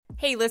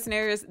Hey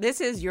listeners,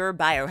 this is your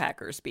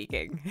biohacker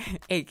speaking,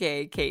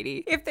 aka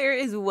Katie. If there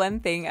is one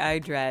thing I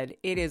dread,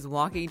 it is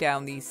walking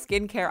down the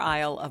skincare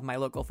aisle of my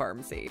local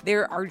pharmacy.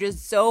 There are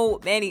just so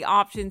many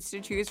options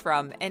to choose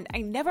from, and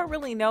I never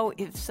really know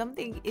if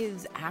something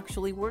is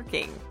actually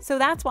working. So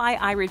that's why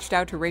I reached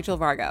out to Rachel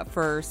Varga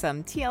for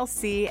some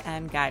TLC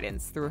and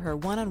guidance through her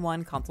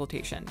one-on-one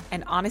consultation.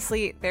 And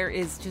honestly, there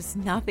is just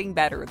nothing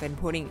better than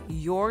putting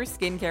your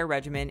skincare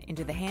regimen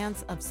into the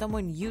hands of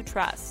someone you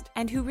trust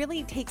and who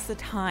really takes the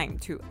time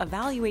to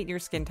evaluate your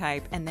skin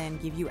type and then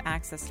give you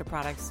access to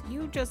products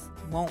you just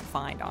won't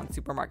find on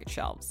supermarket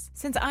shelves.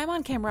 Since I'm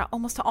on camera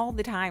almost all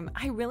the time,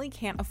 I really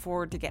can't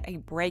afford to get a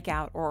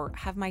breakout or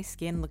have my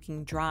skin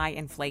looking dry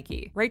and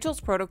flaky.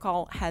 Rachel's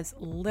protocol has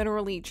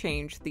literally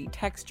changed the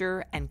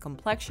texture and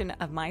complexion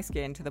of my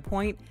skin to the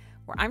point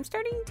where I'm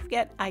starting to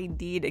get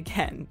ID'd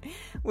again,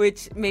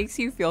 which makes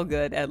you feel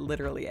good at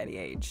literally any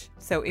age.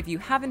 So if you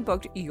haven't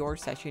booked your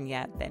session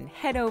yet, then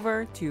head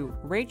over to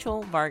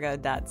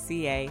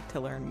rachelvarga.ca to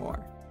learn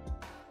more.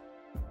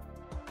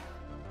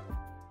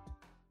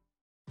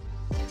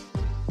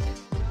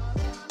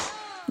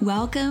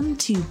 Welcome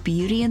to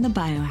Beauty and the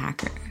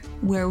Biohacker,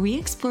 where we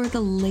explore the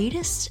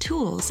latest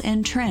tools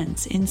and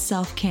trends in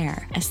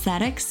self-care,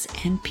 aesthetics,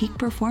 and peak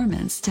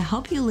performance to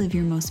help you live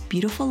your most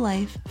beautiful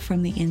life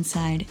from the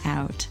inside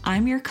out.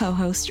 I'm your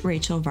co-host,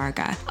 Rachel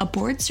Varga, a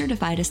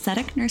board-certified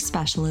aesthetic nurse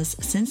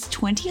specialist since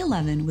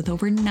 2011 with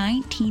over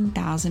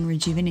 19,000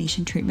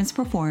 rejuvenation treatments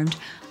performed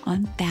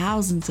on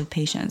thousands of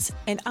patients.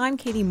 And I'm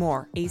Katie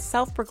Moore, a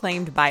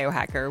self-proclaimed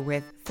biohacker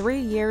with 3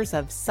 years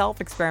of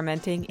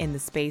self-experimenting in the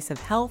space of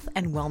health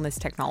and wellness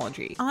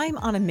technology. I'm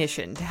on a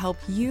mission to help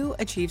you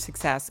achieve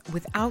success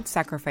without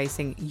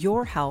sacrificing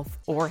your health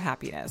or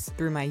happiness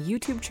through my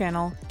YouTube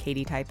channel,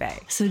 Katie Type A.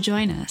 So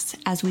join us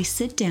as we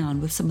sit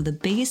down with some of the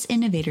biggest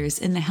innovators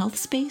in the health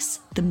space,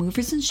 the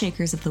movers and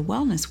shakers of the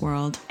wellness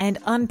world, and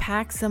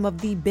unpack some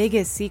of the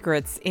biggest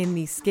secrets in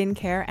the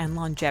skincare and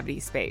longevity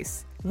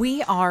space.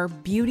 We are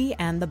Beauty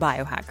and the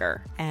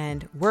Biohacker,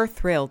 and we're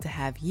thrilled to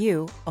have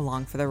you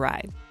along for the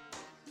ride.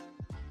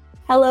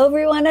 Hello,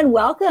 everyone, and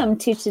welcome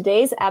to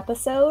today's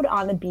episode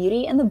on the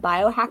Beauty and the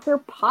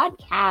Biohacker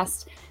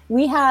podcast.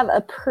 We have a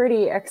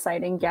pretty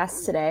exciting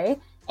guest today,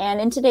 and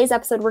in today's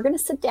episode, we're going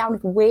to sit down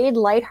with Wade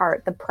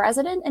Lightheart, the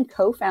president and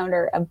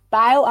co-founder of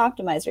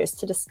BiOptimizers,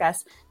 to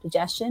discuss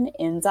digestion,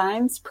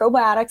 enzymes,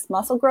 probiotics,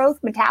 muscle growth,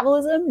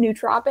 metabolism,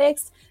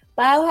 nootropics,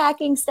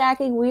 biohacking,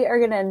 stacking. We are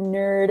going to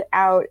nerd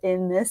out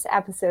in this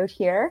episode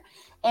here.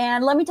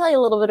 And let me tell you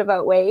a little bit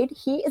about Wade.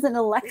 He is an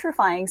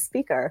electrifying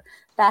speaker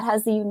that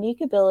has the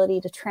unique ability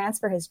to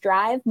transfer his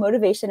drive,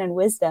 motivation, and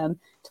wisdom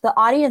to the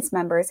audience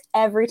members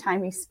every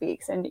time he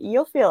speaks. And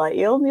you'll feel it.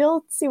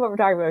 You'll see what we're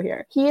talking about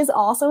here. He is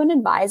also an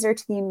advisor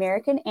to the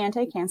American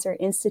Anti-Cancer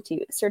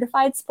Institute,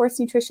 certified sports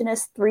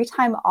nutritionist,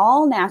 3-time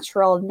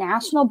all-natural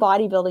national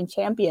bodybuilding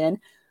champion,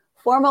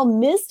 former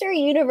Mr.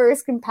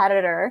 Universe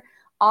competitor,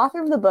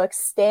 author of the book,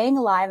 Staying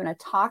Alive in a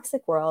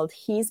Toxic World.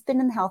 He's been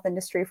in the health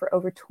industry for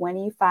over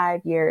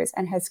 25 years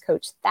and has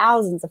coached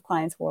thousands of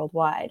clients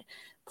worldwide.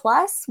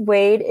 Plus,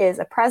 Wade is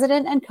a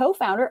president and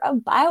co-founder of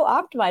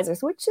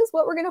BiOptimizers, which is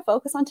what we're going to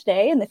focus on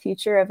today and the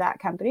future of that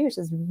company, which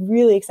is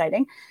really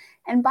exciting.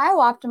 And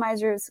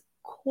BiOptimizers'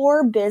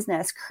 core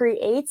business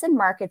creates and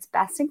markets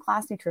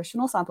best-in-class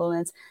nutritional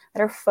supplements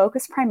that are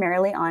focused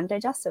primarily on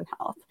digestive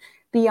health.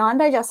 Beyond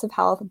digestive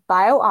health,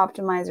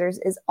 BiOptimizers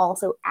is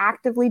also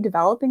actively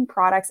developing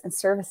products and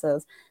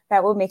services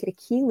that will make it a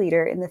key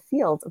leader in the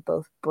fields of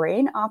both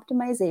brain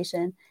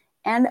optimization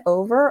and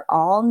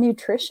overall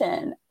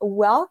nutrition.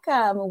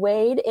 Welcome,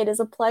 Wade. It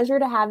is a pleasure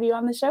to have you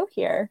on the show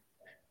here.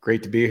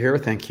 Great to be here.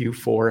 Thank you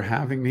for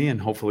having me,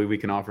 and hopefully we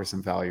can offer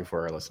some value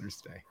for our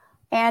listeners today.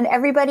 And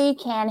everybody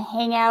can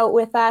hang out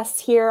with us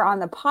here on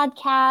the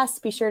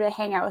podcast. Be sure to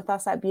hang out with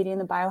us at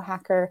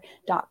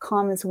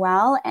beautyandthebiohacker.com as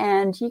well.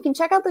 And you can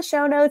check out the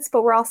show notes,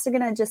 but we're also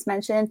going to just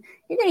mention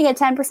you're going to get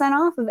 10%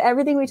 off of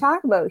everything we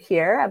talk about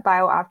here at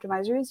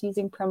BiOptimizers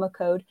using promo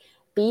code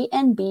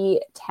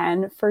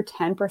BNB10 for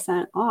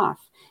 10%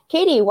 off.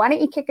 Katie, why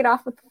don't you kick it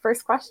off with the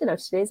first question of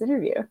today's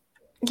interview?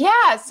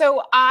 Yeah,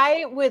 so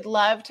I would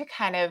love to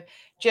kind of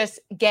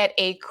just get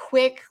a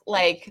quick,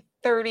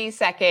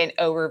 30-second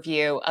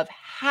overview of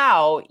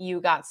how you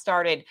got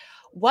started.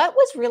 What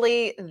was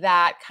really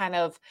that kind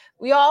of,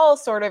 we all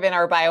sort of in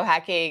our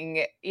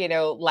biohacking,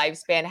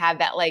 lifespan have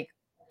that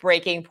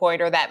breaking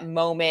point or that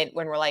moment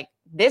when we're like,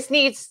 this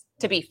needs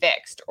to be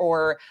fixed,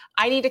 or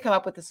I need to come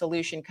up with a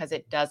solution because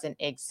it doesn't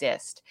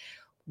exist.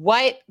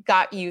 What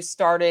got you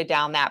started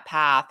down that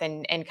path,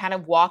 and kind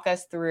of walk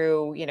us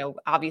through,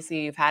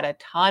 obviously you've had a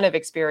ton of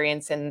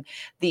experience in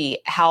the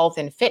health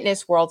and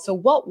fitness world. So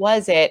what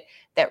was it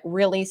that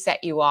really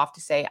set you off to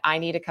say, I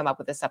need to come up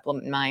with a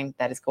supplement line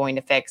that is going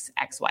to fix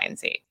X, Y, and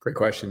Z? Great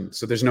question.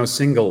 So there's no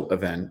single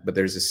event, but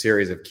there's a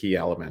series of key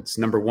elements.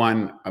 Number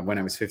one, when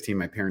I was 15,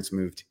 my parents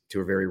moved to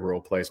a very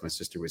rural place. My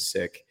sister was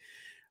sick,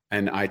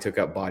 and I took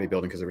up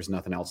bodybuilding because there was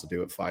nothing else to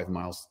do at 5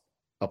 miles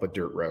up a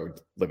dirt road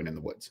living in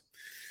the woods.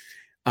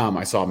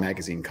 I saw a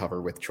magazine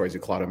cover with Troy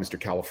Zuclato, Mr.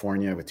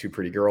 California, with two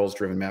pretty girls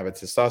driven mad with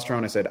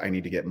testosterone. I said, I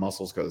need to get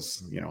muscles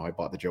because, I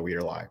bought the Joe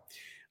Weider lie.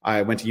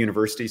 I went to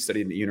university,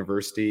 studied at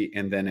university,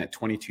 and then at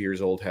 22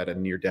 years old, had a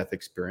near-death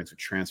experience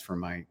which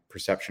transformed my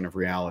perception of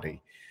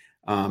reality.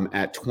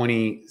 At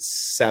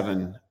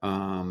 27,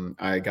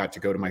 I got to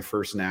go to my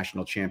first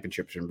national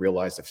championships and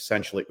realized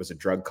essentially it was a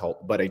drug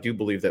cult. But I do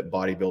believe that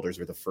bodybuilders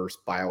were the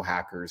first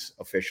biohackers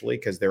officially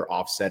because they're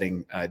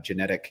offsetting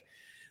genetic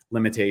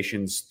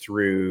limitations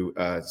through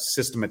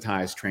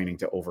systematized training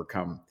to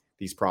overcome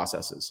these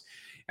processes.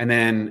 And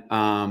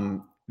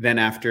then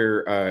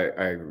after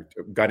I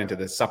got into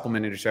the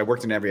supplement industry, I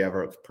worked in every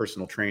ever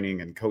personal training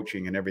and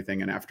coaching and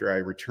everything. And after I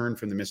returned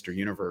from the Mr.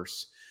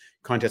 Universe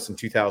contest in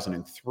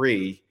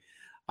 2003,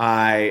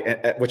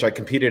 which I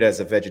competed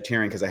as a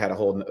vegetarian because I had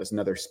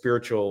another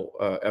spiritual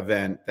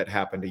event that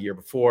happened a year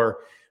before,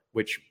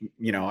 which,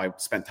 I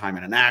spent time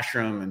in an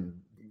ashram and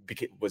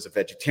was a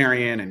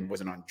vegetarian and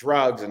wasn't on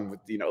drugs. And,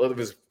 it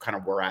was kind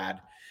of rad.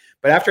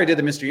 But after I did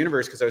the Mr.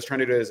 Universe, because I was trying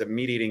to do it as a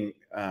meat-eating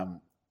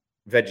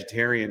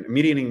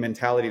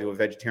mentality to a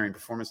vegetarian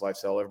performance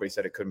lifestyle, everybody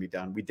said it couldn't be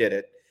done. We did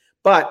it.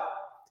 But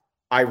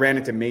I ran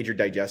into major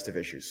digestive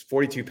issues.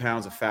 42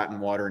 pounds of fat and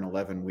water in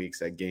 11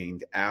 weeks I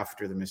gained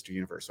after the Mr.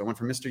 Universe. So I went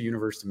from Mr.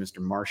 Universe to Mr.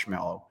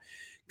 Marshmallow.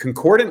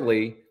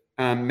 Concordantly,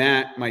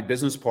 Matt, my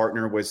business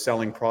partner, was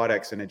selling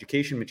products and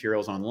education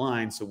materials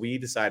online. So we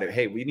decided,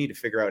 hey, we need to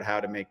figure out how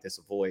to make this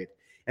a void.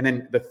 And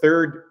then the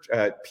third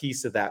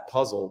piece of that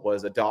puzzle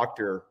was a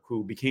doctor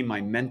who became my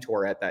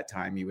mentor at that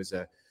time. He was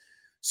a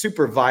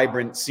super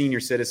vibrant senior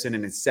citizen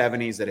in his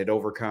 70s that had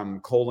overcome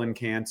colon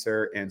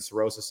cancer and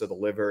cirrhosis of the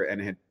liver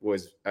and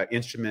was an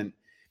instrument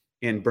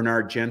in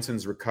Bernard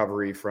Jensen's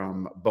recovery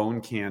from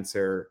bone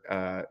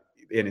cancer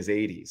in his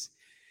 80s.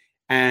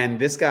 And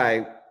this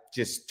guy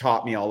just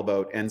taught me all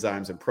about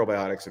enzymes and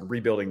probiotics and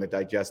rebuilding the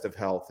digestive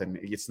health. And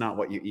it's not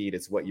what you eat,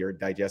 it's what your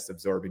digest,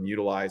 absorb, and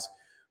utilize.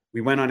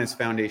 We went on his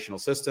foundational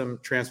system,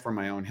 transformed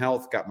my own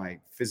health, got my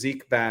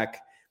physique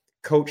back,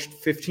 coached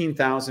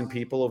 15,000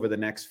 people over the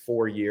next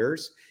 4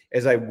 years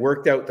as I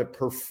worked out the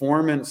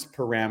performance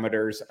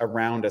parameters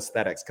around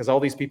aesthetics, because all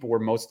these people were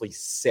mostly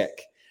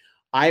sick.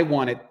 I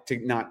wanted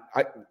to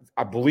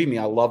believe me,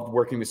 I loved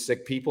working with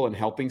sick people and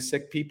helping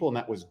sick people. And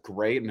that was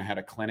great. And I had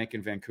a clinic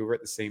in Vancouver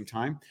at the same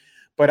time.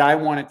 But I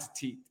wanted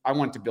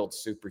to build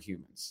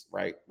superhumans,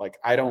 right? Like,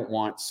 I don't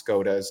want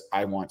Skodas,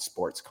 I want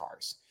sports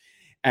cars.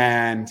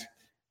 And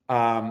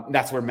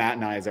that's where Matt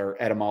and our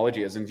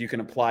etymology is. And you can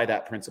apply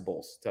that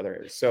principles to other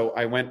areas. So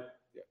I went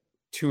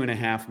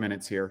 2.5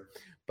 minutes here,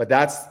 but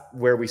that's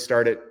where we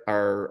started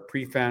our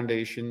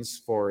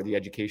pre-foundations for the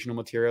educational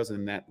materials.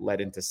 And that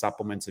led into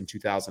supplements in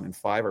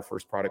 2005. Our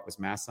first product was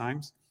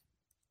Masszymes.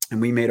 And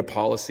we made a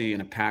policy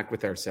and a pact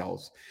with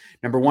ourselves.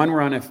 Number one,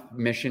 we're on a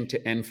mission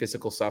to end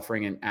physical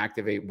suffering and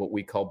activate what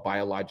we call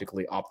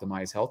biologically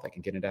optimized health. I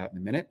can get into that in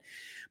a minute.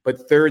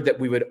 But third, that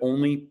we would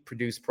only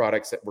produce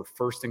products that were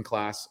first in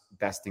class,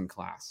 best in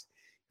class.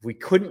 If we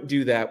couldn't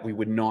do that, we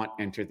would not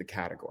enter the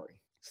category.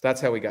 So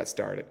that's how we got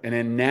started. And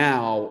then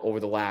now, over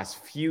the last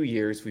few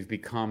years, we've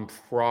become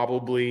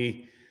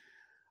probably,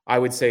 I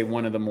would say,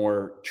 one of the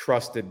more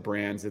trusted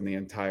brands in the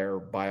entire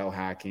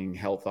biohacking,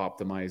 health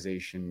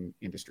optimization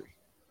industry.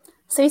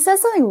 So you said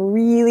something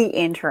really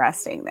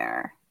interesting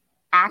there,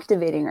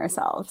 activating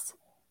ourselves.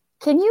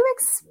 Can you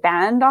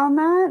expand on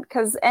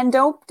that? And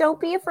don't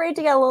be afraid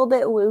to get a little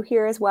bit woo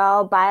here as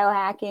well,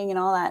 biohacking and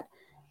all that.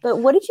 But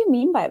what did you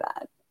mean by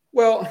that?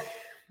 Well,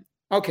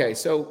 okay.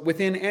 So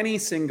within any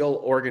single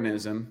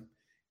organism,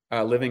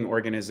 living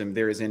organism,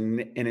 there is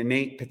an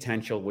innate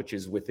potential which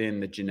is within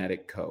the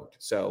genetic code.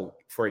 So,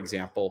 for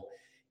example,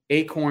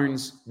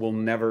 acorns will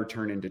never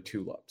turn into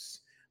tulips,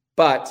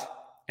 but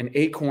an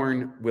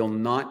acorn will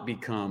not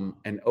become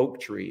an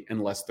oak tree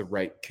unless the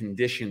right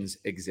conditions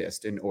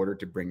exist in order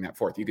to bring that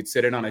forth. You could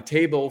sit it on a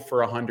table for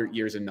 100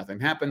 years and nothing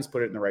happens,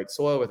 put it in the right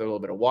soil with a little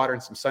bit of water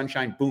and some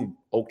sunshine, boom,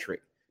 oak tree.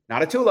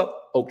 Not a tulip,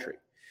 oak tree.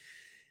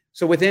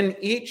 So within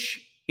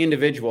each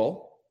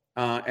individual,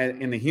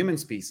 in the human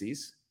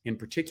species in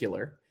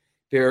particular,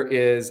 there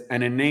is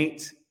an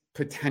innate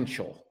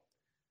potential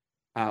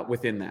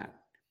within that.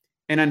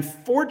 And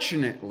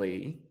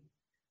unfortunately,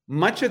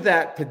 much of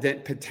that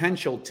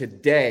potential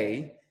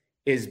today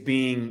is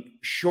being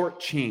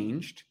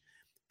shortchanged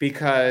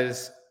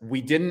because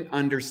we didn't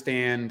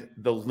understand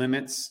the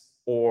limits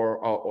or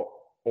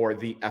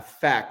the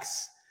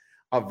effects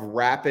of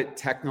rapid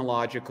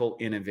technological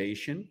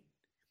innovation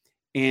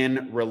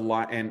and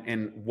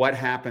what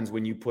happens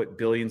when you put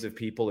billions of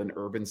people in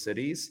urban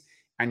cities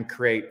and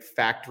create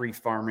factory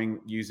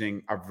farming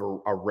using an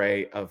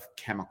array of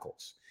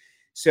chemicals.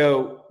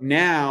 So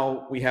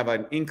now we have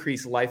an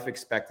increased life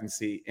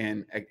expectancy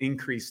and an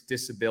increased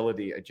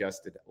disability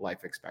adjusted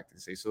life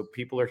expectancy. So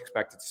people are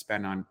expected to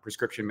spend on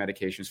prescription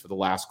medications for the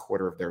last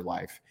quarter of their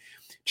life.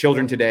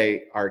 Children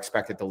today are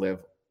expected to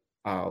live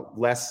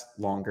less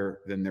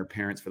longer than their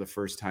parents for the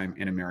first time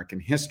in American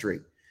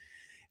history.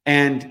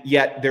 And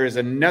yet there is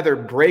another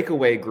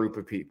breakaway group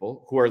of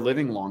people who are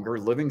living longer,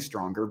 living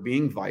stronger,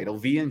 being vital,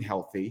 being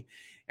healthy.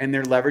 and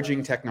they're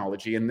leveraging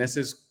technology. And this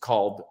is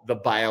called the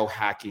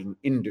biohacking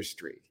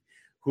industry,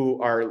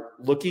 who are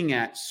looking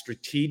at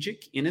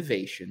strategic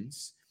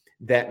innovations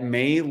that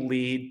may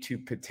lead to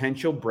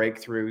potential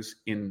breakthroughs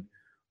in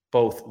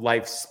both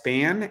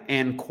lifespan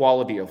and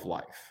quality of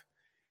life.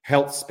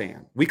 Health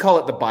span. We call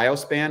it the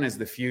biospan, as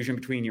the fusion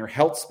between your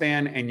health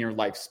span and your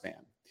lifespan.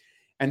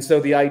 And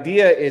so the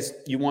idea is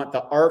you want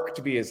the arc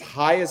to be as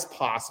high as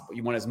possible.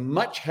 You want as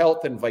much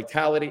health and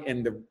vitality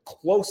and the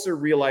closer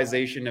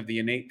realization of the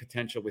innate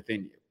potential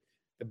within you.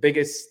 The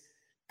biggest,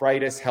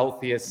 brightest,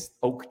 healthiest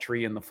oak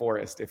tree in the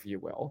forest, if you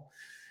will.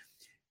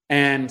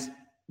 And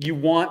you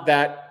want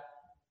that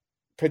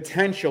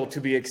potential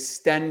to be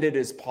extended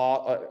as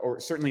or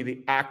certainly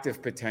the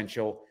active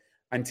potential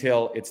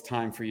until it's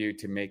time for you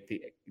to make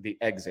the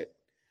exit,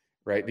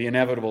 right? The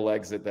inevitable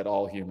exit that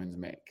all humans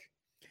make.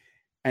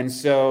 And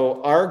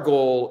so our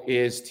goal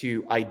is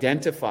to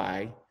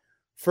identify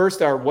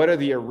first what are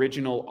the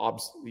original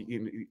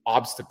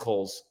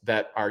obstacles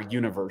that are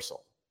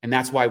universal. And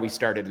that's why we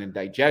started in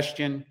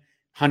digestion.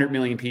 100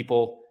 million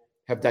people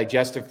have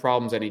digestive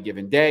problems any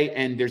given day.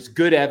 And there's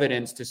good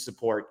evidence to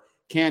support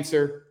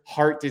cancer,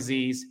 heart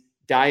disease,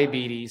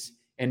 diabetes,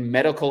 and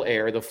medical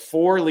error, the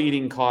 4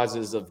 leading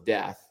causes of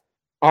death,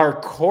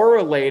 are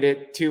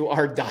correlated to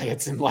our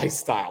diets and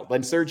lifestyle.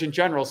 The Surgeon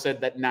General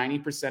said that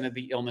 90% of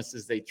the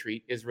illnesses they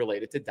treat is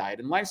related to diet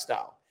and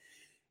lifestyle.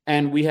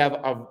 And we have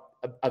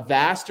a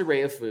vast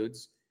array of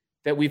foods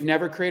that we've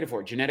never created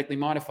for, genetically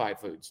modified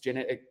foods,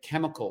 genetic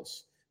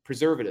chemicals,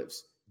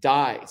 preservatives,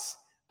 dyes,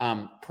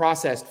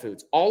 processed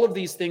foods, all of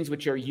these things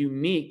which are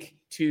unique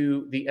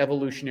to the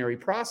evolutionary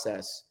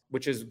process,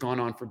 which has gone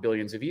on for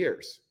billions of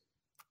years.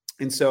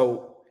 And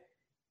so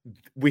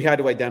we had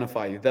to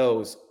identify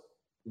those,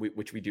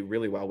 which we do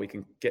really well. We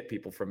can get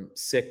people from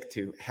sick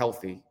to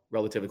healthy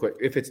relatively quick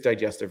if it's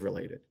digestive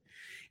related.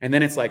 And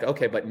then it's like,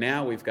 okay, but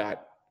now we've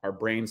got, our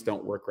brains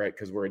don't work right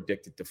because we're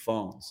addicted to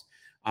phones.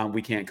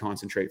 We can't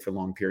concentrate for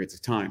long periods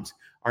of times.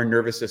 Our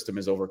nervous system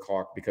is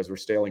overclocked because we're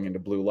staring into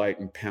blue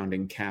light and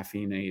pounding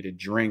caffeinated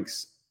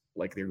drinks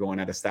like they're going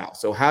out of style.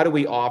 So how do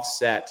we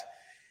offset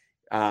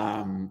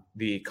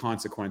the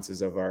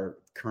consequences of our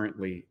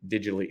currently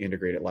digitally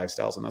integrated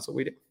lifestyles? And that's what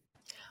we do.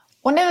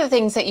 One of the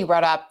things that you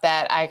brought up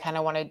that I kind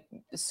of want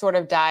to sort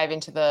of dive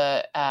into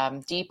the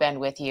deep end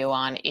with you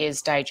on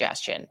is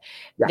digestion.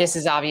 Yeah. This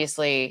is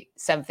obviously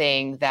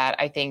something that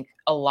I think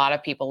a lot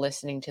of people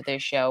listening to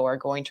this show are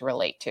going to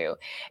relate to.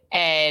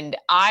 And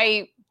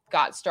I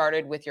got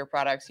started with your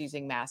products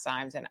using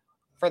Masszymes. And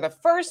for the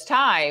first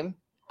time,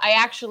 I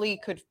actually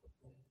could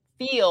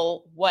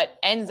feel what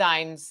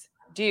enzymes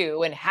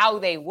do and how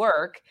they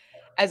work,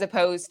 as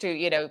opposed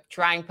to,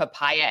 trying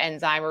papaya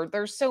enzyme, or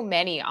there's so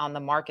many on the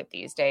market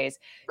these days.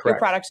 Correct. Your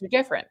products are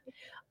different.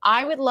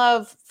 I would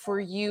love for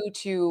you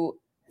to,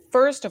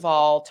 first of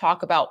all,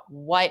 talk about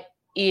what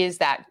is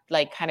that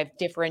kind of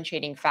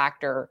differentiating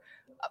factor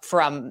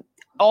from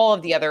all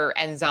of the other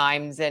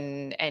enzymes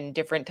and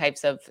different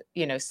types of,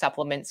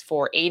 supplements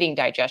for aiding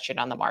digestion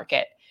on the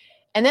market.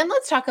 And then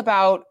let's talk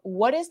about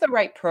what is the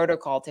right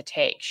protocol to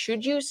take.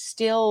 Should you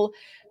still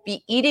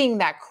be eating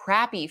that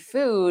crappy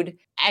food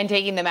and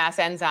taking the mass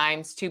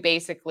enzymes to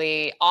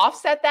basically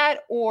offset that?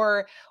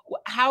 Or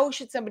how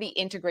should somebody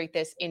integrate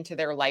this into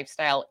their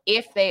lifestyle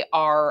if they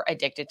are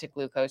addicted to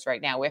glucose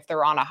right now, if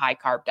they're on a high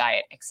carb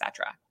diet,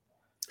 etc.?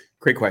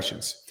 Great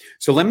questions.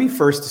 So let me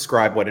first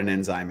describe what an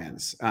enzyme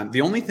is.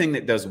 The only thing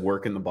that does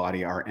work in the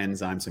body are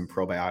enzymes and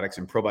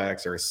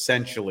probiotics are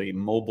essentially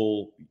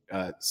mobile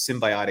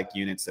symbiotic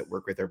units that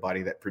work with our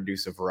body that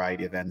produce a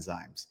variety of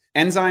enzymes.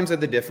 Enzymes are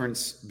the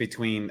difference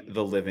between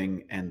the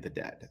living and the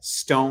dead.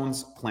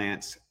 Stones,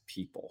 plants,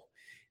 people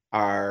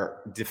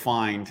are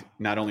defined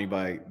not only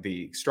by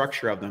the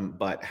structure of them,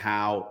 but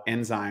how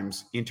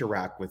enzymes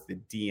interact with the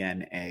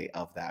DNA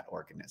of that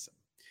organism.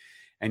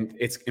 And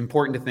it's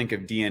important to think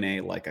of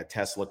DNA like a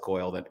Tesla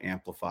coil that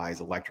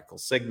amplifies electrical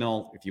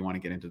signal. If you want to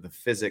get into the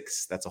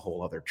physics, that's a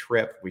whole other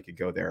trip. We could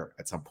go there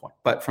at some point.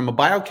 But from a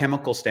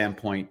biochemical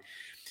standpoint,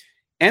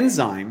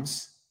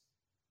 enzymes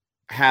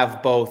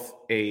have both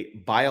a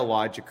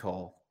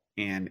biological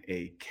and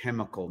a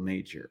chemical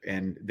nature.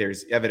 And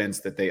there's evidence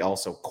that they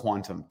also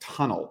quantum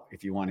tunnel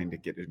if you wanted to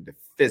get into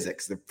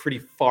physics. They're pretty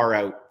far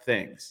out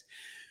things.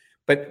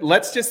 But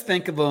let's just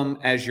think of them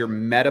as your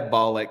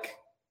metabolic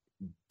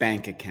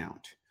bank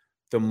account.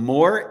 The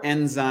more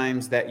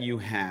enzymes that you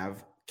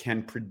have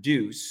can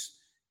produce,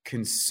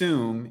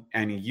 consume,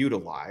 and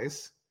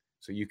utilize.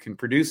 So you can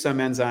produce some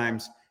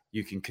enzymes,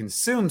 you can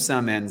consume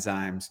some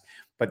enzymes,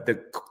 but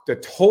the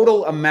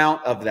total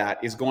amount of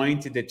that is going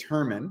to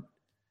determine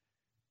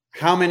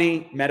how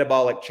many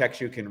metabolic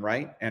checks you can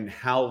write and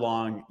how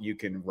long you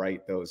can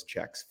write those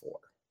checks for.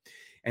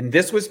 And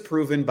this was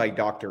proven by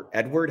Dr.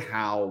 Edward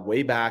Howe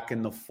way back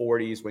in the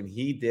 40s when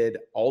he did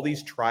all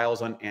these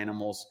trials on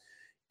animals,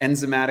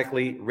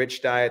 enzymatically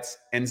rich diets,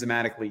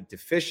 enzymatically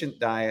deficient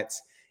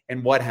diets,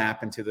 and what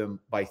happened to them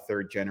by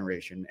third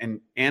generation.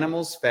 And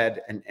animals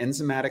fed an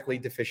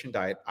enzymatically deficient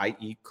diet,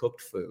 i.e.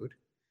 cooked food,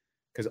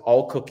 because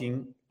all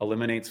cooking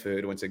eliminates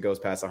food once it goes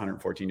past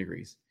 114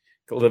 degrees.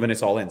 live in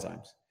it's all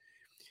enzymes.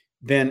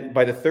 Then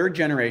by the third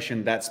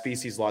generation, that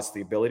species lost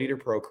the ability to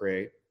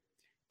procreate.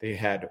 They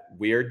had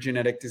weird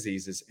genetic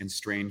diseases and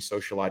strange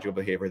sociological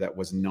behavior that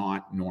was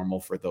not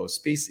normal for those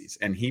species.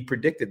 And he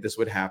predicted this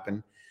would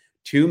happen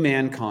to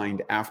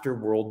mankind after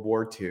World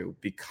War II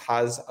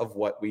because of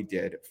what we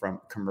did from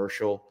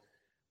commercial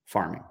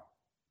farming.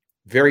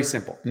 Very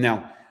simple.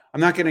 Now, I'm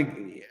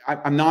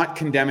not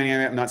condemning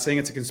it. I'm not saying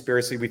it's a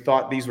conspiracy. We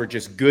thought these were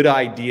just good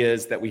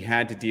ideas that we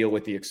had to deal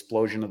with the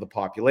explosion of the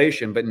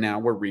population, but now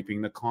we're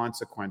reaping the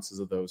consequences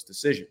of those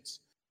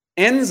decisions.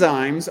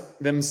 Enzymes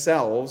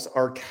themselves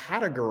are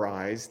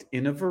categorized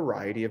in a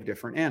variety of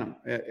different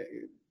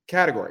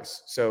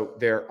categories. So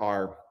there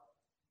are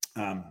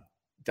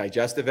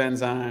digestive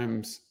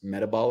enzymes,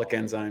 metabolic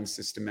enzymes,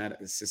 systemic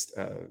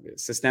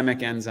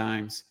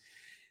enzymes,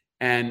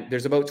 and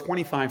there's about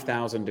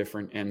 25,000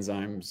 different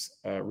enzymes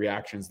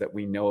reactions that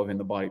we know of in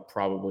the body,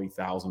 probably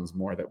thousands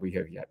more that we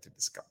have yet to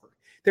discover.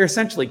 They're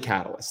essentially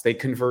catalysts. They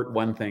convert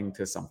one thing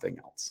to something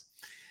else.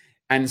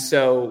 And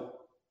so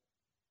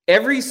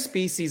every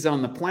species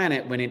on the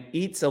planet, when it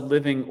eats a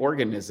living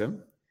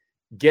organism,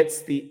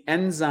 gets the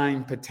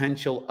enzyme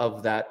potential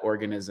of that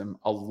organism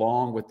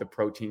along with the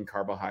protein,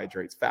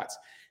 carbohydrates, fats.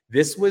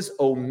 This was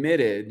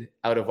omitted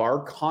out of our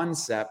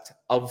concept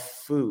of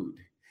food.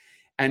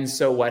 And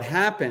so what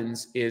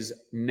happens is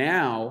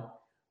now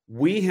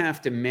we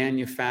have to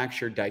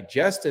manufacture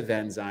digestive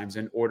enzymes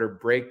in order to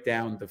break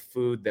down the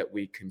food that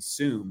we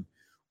consume,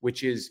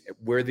 which is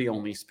we're the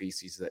only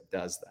species that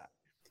does that.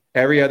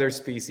 Every other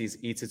species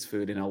eats its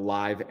food in a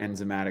live,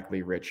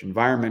 enzymatically rich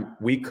environment.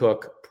 We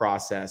cook,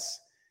 process,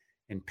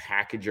 and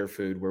package our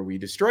food where we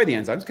destroy the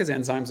enzymes, because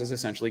enzymes is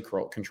essentially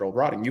controlled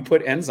rotting. You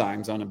put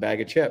enzymes on a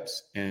bag of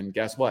chips, and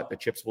guess what? The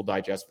chips will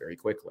digest very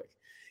quickly.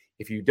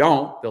 If you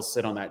don't, they'll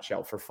sit on that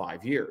shelf for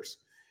 5 years.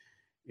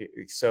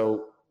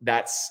 So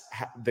that's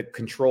the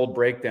controlled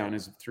breakdown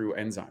is through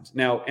enzymes.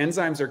 Now,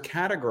 enzymes are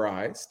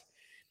categorized.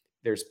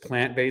 There's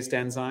plant-based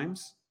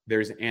enzymes.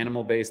 There's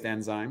animal-based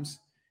enzymes.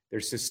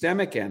 There's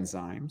systemic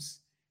enzymes,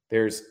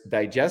 there's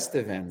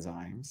digestive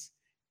enzymes,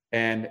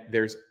 and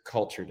there's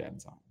cultured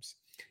enzymes.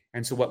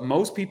 And so what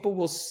most people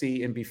will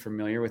see and be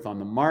familiar with on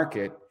the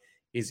market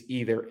is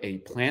either a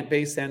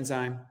plant-based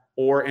enzyme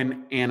or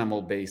an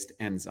animal-based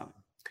enzyme.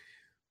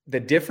 The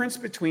difference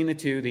between the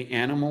two, the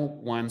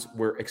animal ones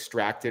were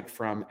extracted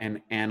from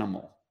an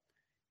animal.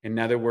 In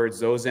other words,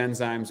 those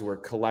enzymes were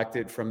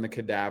collected from the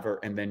cadaver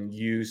and then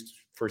used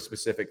for a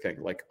specific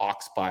thing, like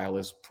ox bile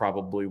is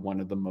probably one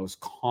of the most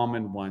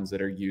common ones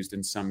that are used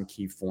in some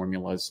key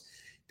formulas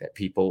that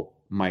people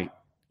might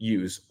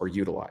use or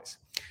utilize.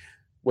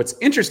 What's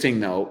interesting,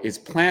 though, is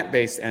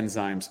plant-based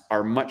enzymes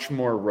are much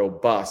more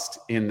robust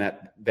in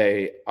that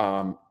they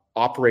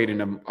operate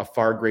in a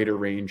far greater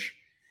range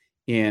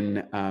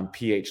in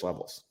pH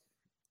levels.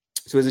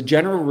 So as a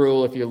general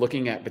rule, if you're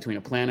looking at between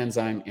a plant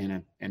enzyme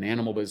and an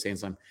animal-based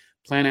enzyme,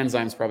 plant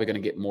enzyme is probably going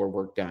to get more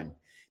work done.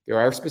 There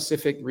are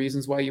specific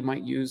reasons why you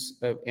might use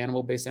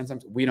animal-based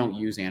enzymes. We don't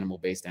use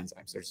animal-based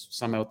enzymes. There's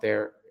some out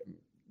there,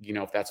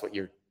 if that's what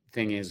your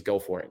thing is, go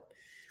for it.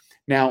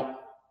 Now,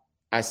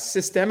 a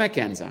systemic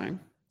enzyme,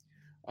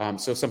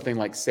 so something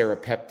like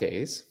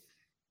serrapeptase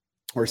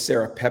or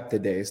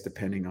serrapeptidase,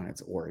 depending on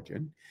its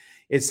origin,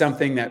 is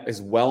something that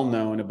is well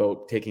known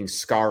about taking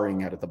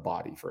scarring out of the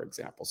body, for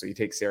example. So you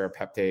take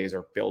serrapeptase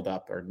or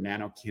buildup or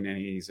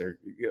nanokinase, or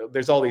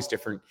there's all these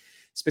different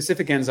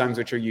specific enzymes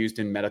which are used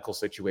in medical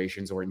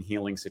situations or in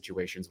healing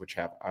situations, which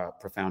have a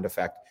profound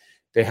effect.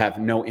 They have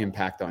no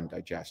impact on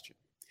digestion.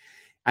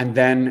 And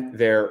then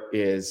there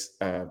is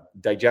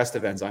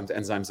digestive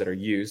enzymes that are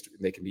used.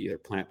 They can be either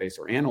plant-based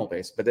or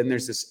animal-based. But then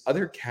there's this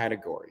other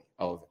category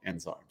of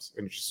enzymes,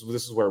 and this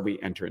is where we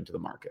enter into the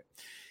market.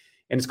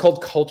 And it's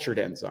called cultured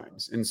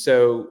enzymes. And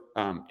so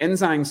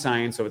enzyme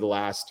science over the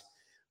last,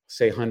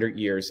 say, 100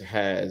 years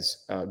has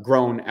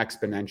grown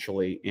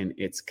exponentially in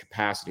its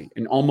capacity.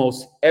 And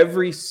almost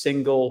every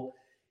single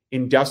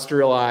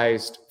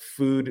industrialized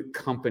food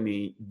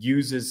company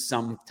uses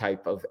some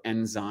type of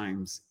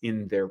enzymes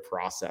in their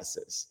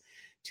processes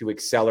to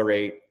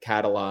accelerate,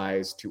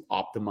 catalyze, to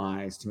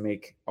optimize, to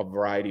make a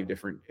variety of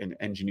different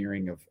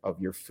engineering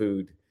of your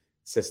food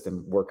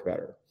system work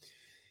better.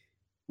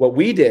 What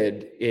we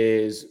did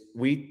is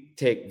we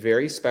take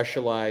very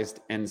specialized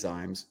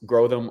enzymes,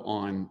 grow them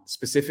on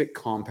specific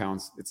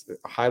compounds. It's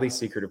a highly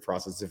secretive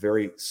process. It's a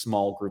very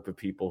small group of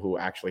people who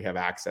actually have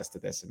access to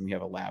this. And we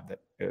have a lab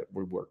that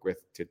we work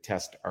with to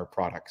test our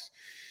products.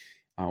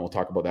 We'll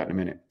talk about that in a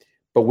minute.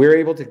 But we're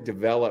able to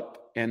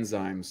develop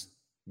enzymes,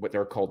 what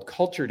they're called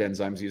cultured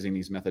enzymes, using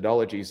these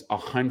methodologies,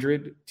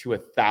 100 to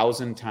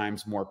 1,000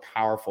 times more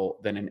powerful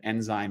than an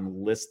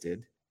enzyme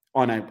listed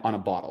on a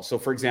bottle. So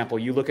for example,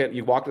 you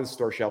walk to the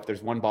store shelf,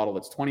 there's one bottle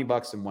that's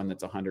 $20 and one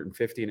that's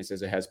 $150, and it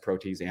says it has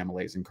protease,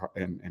 amylase,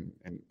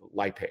 and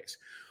lipase.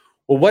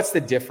 Well, what's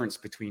the difference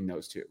between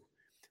those two?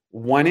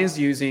 One is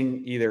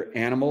using either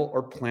animal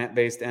or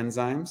plant-based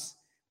enzymes.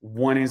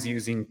 One is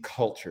using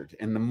cultured.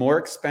 And the more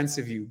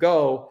expensive you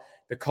go,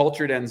 the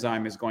cultured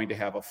enzyme is going to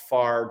have a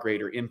far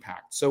greater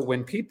impact. So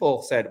when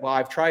people said, well,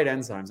 I've tried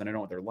enzymes and I don't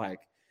know what they're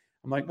like,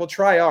 I'm like, well,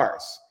 try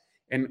ours.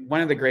 And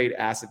one of the great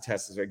acid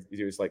tests I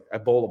do is like a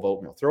bowl of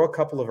oatmeal. Throw a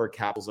couple of our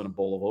capsules in a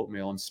bowl of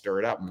oatmeal and stir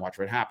it up and watch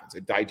what happens.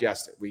 It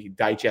digests it. We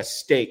digest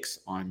steaks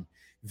on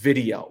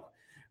video,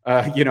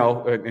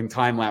 in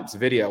time-lapse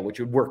video, which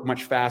would work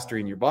much faster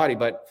in your body.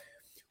 But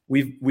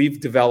we've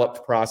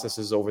developed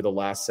processes over the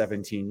last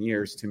 17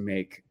 years to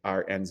make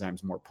our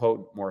enzymes more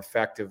potent, more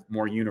effective,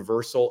 more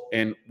universal.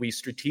 And we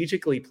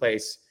strategically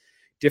place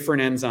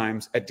different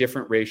enzymes at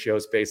different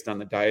ratios based on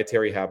the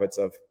dietary habits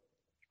of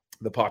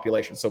the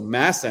population. So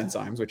mass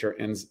enzymes, which are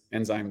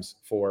enzymes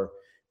for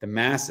the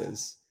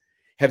masses,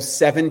 have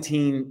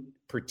 17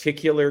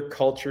 particular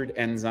cultured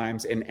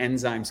enzymes and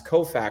enzymes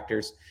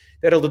cofactors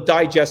that'll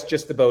digest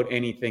just about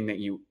anything that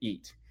you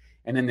eat.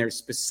 And then there's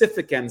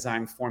specific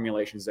enzyme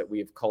formulations that we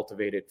have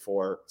cultivated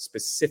for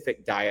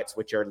specific diets,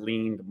 which are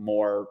leaned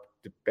more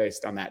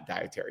based on that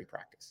dietary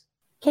practice.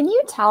 Can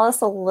you tell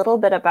us a little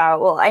bit about,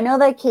 well, I know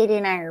that Katie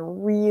and I are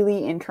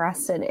really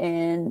interested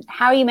in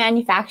how you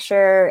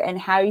manufacture and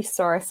how you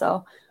source.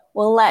 So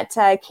we'll let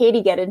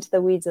Katie get into the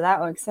weeds of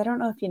that one, because I don't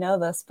know if you know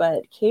this,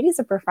 but Katie's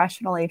a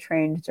professionally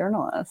trained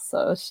journalist.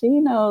 So she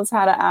knows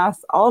how to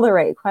ask all the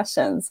right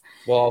questions.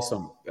 Well,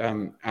 awesome.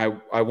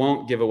 I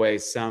won't give away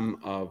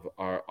some of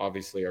our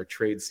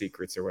trade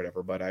secrets or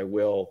whatever, but I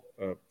will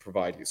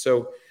provide you.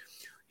 So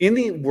in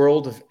the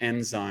world of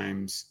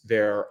enzymes,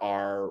 there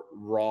are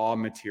raw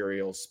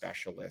material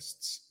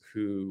specialists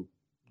who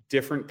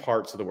different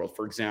parts of the world.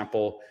 For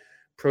example,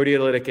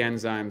 proteolytic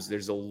enzymes,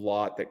 there's a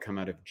lot that come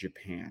out of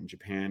Japan.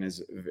 Japan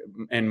is,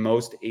 and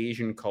most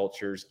Asian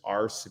cultures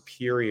are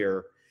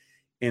superior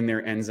in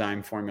their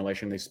enzyme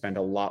formulation. They spend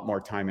a lot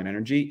more time and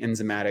energy.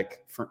 Enzymatic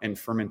and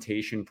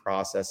fermentation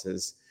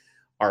processes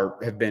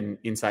have been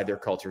inside their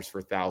cultures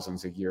for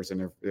thousands of years,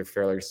 and they're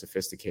fairly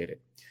sophisticated.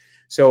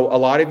 So a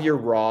lot of your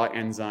raw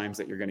enzymes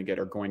that you're going to get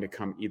are going to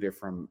come either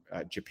from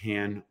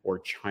Japan or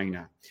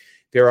China.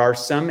 There are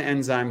some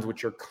enzymes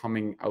which are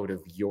coming out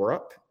of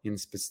Europe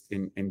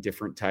in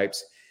different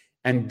types.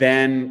 And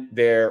then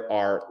there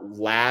are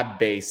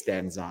lab-based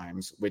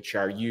enzymes, which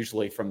are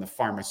usually from the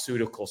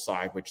pharmaceutical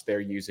side, which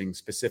they're using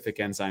specific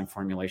enzyme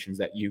formulations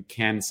that you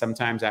can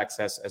sometimes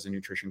access as a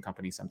nutrition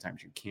company.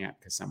 Sometimes you can't,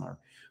 because some are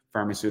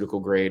pharmaceutical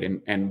grade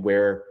and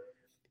where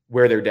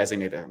they're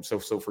designated. So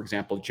for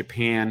example,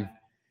 Japan,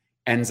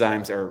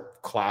 enzymes are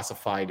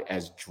classified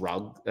as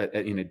drug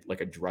in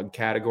a drug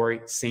category.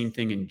 Same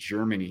thing in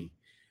Germany.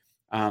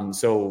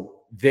 So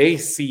they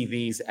see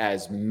these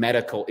as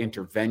medical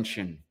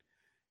intervention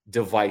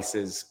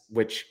devices,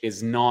 which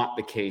is not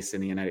the case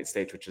in the United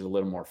States, which is a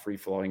little more free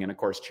flowing. And of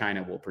course,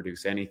 China will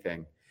produce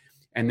anything.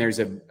 And there's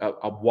a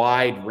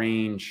wide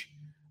range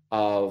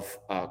of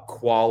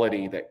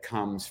quality that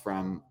comes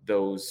from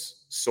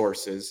those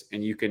sources.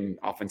 And you can,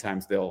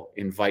 oftentimes they'll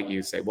invite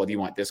you, say, well, do you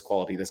want this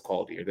quality,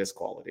 or this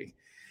quality?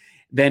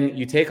 Then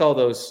you take all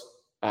those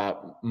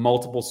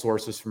multiple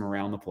sources from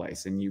around the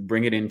place and you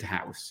bring it into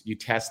house. You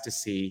test to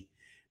see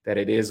that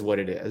it is what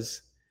it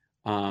is.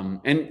 And,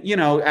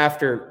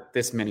 after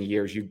this many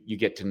years, you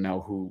get to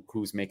know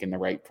who's making the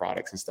right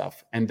products and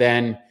stuff. And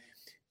then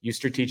you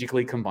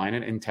strategically combine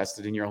it and test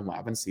it in your own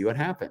lab and see what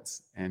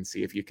happens and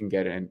see if you can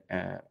get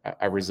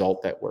a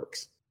result that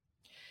works.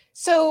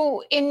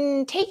 So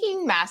in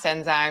taking mass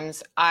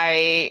enzymes,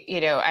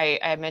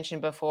 I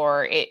mentioned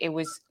before, it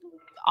was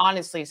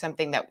honestly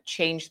something that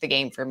changed the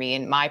game for me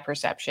in my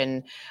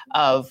perception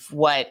of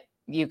what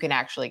you can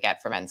actually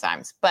get from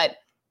enzymes. But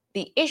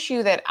the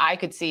issue that I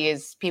could see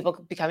is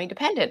people becoming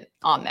dependent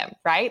on them,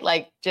 right?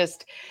 Like,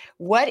 just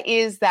what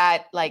is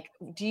that? Like,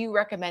 do you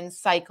recommend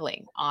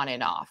cycling on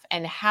and off?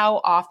 And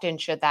how often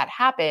should that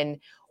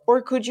happen?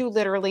 Or could you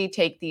literally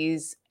take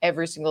these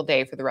every single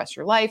day for the rest of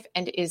your life?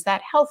 And is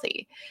that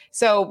healthy?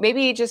 So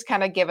maybe just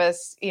kind of give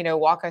us,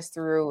 walk us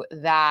through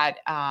that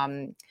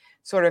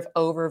sort of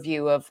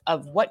overview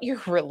of what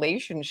your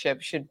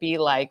relationship should be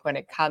like when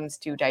it comes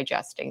to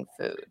digesting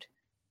food.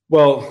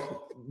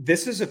 Well,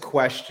 this is a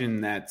question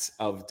that's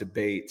of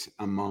debate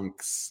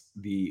amongst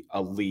the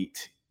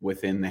elite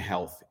within the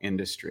health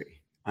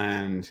industry.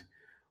 And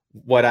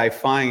what I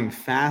find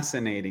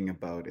fascinating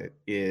about it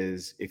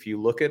is if you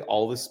look at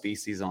all the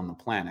species on the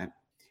planet,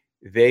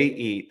 they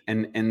eat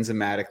an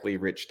enzymatically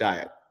rich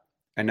diet.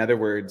 In other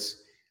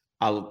words,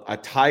 a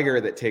tiger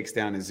that takes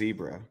down a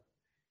zebra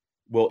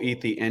will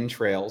eat the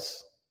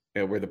entrails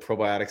where the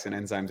probiotics and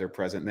enzymes are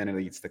present, and then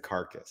it eats the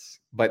carcass.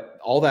 But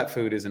all that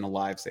food is in a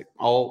live state.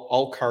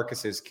 All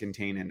carcasses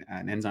contain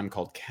an enzyme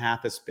called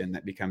cathispin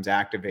that becomes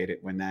activated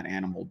when that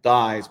animal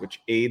dies,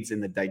 which aids in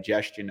the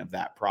digestion of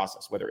that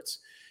process, whether it's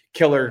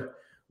killer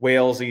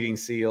whales eating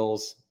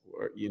seals,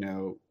 or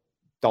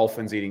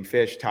dolphins eating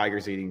fish,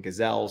 tigers eating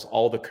gazelles.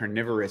 All the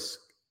carnivorous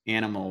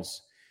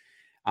animals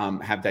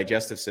have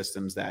digestive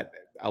systems that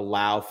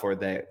allow for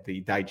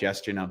the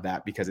digestion of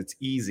that because it's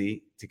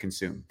easy to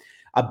consume.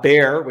 A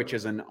bear, which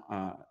is an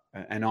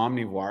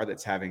omnivore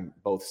that's having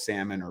both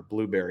salmon or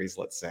blueberries,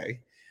 let's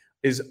say,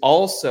 is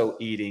also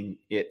eating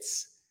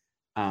its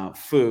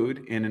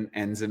food in an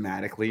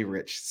enzymatically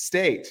rich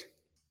state.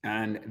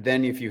 And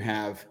then if you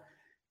have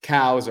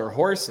cows or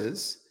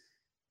horses,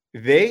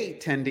 they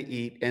tend to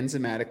eat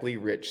enzymatically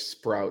rich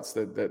sprouts,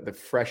 the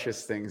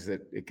freshest things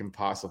that it can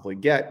possibly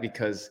get,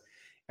 because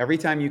every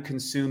time you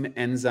consume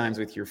enzymes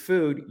with your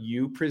food,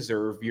 you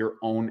preserve your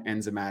own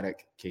enzymatic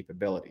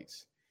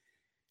capabilities.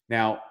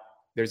 Now,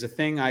 there's a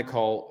thing I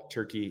call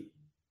turkey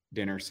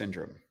dinner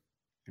syndrome,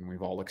 and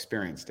we've all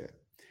experienced it.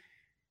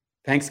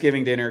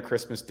 Thanksgiving dinner,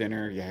 Christmas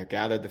dinner, you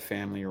gather the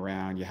family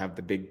around, you have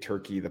the big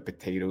turkey, the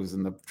potatoes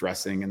and the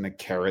dressing and the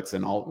carrots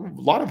and a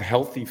lot of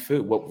healthy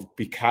food, what would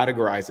be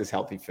categorized as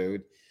healthy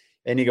food.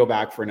 And you go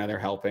back for another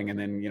helping, and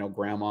then,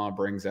 grandma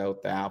brings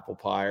out the apple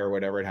pie or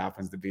whatever it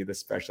happens to be, the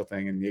special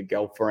thing, and you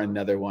go for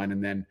another one.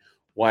 And then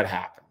what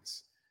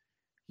happens?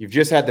 You've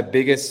just had the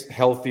biggest,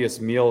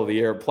 healthiest meal of the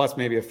year, plus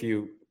maybe a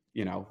few,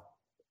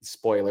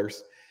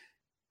 spoilers.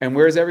 And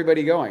where's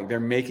everybody going? They're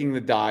making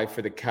the dive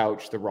for the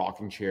couch, the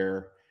rocking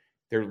chair.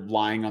 They're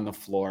lying on the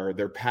floor.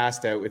 They're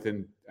passed out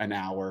within an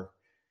hour,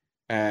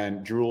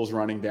 and drool's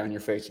running down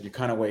your face. And you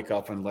kind of wake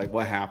up and like,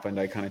 what happened?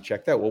 I kind of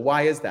checked out. Well,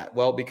 why is that?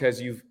 Well, because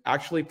you've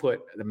actually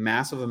put a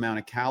massive amount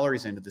of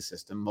calories into the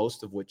system,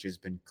 most of which has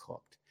been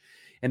cooked.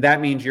 And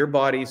that means your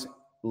body's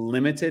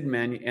limited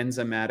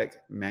enzymatic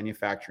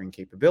manufacturing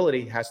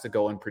capability has to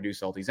go and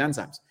produce all these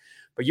enzymes.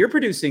 But you're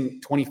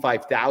producing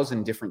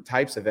 25,000 different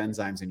types of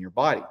enzymes in your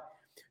body.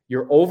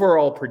 Your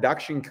overall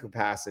production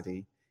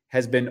capacity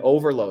has been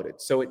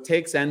overloaded. So it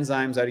takes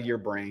enzymes out of your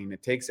brain.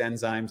 It takes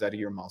enzymes out of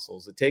your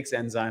muscles. It takes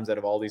enzymes out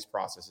of all these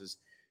processes,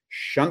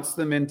 shunts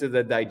them into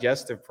the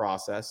digestive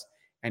process,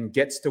 and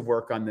gets to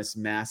work on this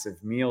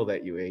massive meal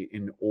that you ate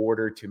in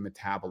order to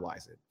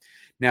metabolize it.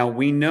 Now,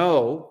 we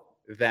know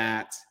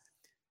that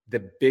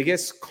the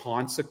biggest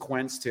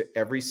consequence to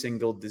every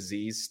single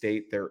disease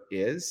state there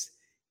is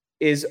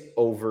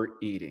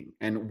overeating.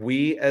 And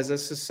we as a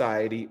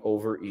society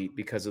overeat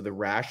because of the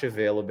rash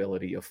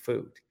availability of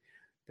food.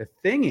 The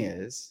thing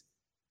is,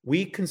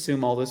 we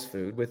consume all this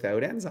food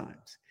without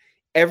enzymes.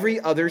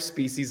 Every other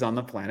species on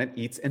the planet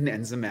eats an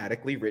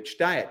enzymatically rich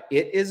diet.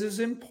 It is as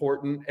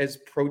important as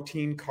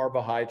protein,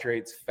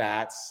 carbohydrates,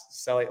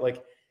 fats,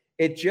 like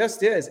it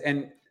just is.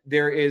 And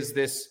there is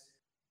this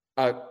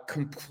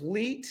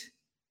complete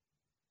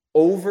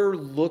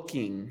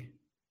overlooking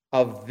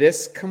of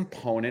this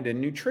component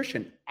in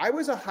nutrition. I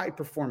was a high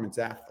performance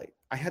athlete.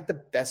 I had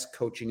the best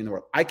coaching in the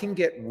world. I can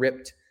get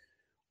ripped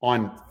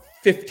on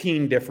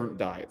 15 different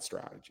diet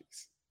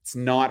strategies. It's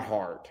not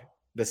hard.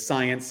 The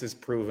science is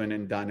proven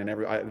and done,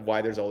 and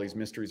why there's all these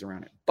mysteries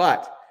around it.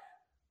 But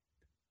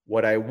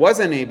what I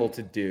wasn't able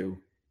to do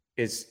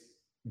is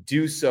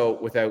do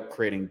so without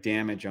creating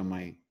damage on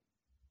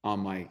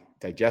my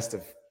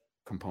digestive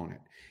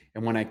component.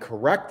 And when I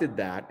corrected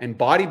that, and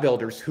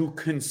bodybuilders who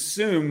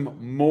consume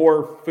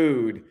more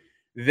food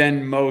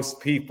than most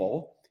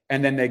people,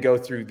 and then they go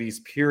through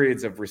these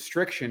periods of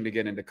restriction to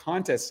get into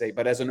contest state,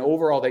 but as an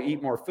overall, they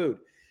eat more food.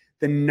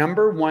 The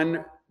number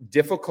one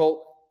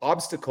difficult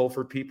obstacle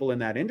for people in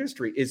that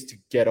industry is to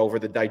get over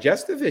the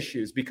digestive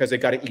issues, because they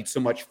got to eat so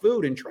much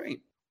food and train.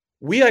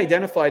 We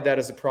identified that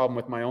as a problem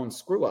with my own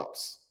screw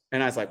ups.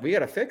 And I was like, we got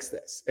to fix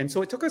this. And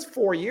so it took us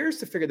 4 years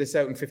to figure this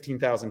out, and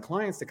 15,000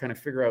 clients to kind of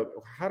figure out,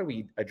 how do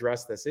we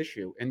address this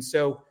issue? And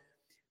so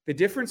the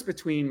difference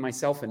between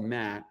myself and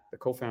Matt, the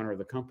co-founder of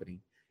the company,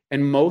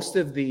 and most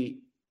of the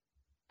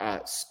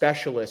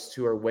specialists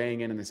who are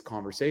weighing in this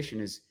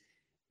conversation is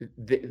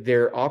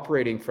they're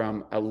operating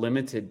from a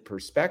limited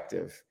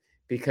perspective,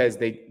 because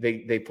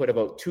they put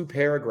about 2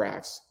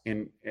 paragraphs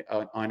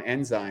on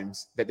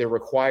enzymes that they're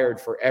required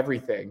for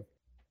everything,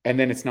 and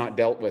then it's not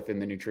dealt with in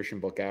the nutrition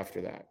book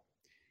after that.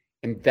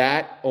 And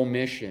that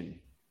omission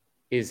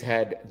has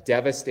had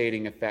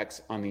devastating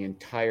effects on the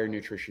entire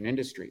nutrition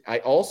industry. I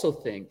also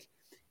think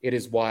it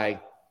is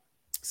why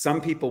some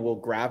people will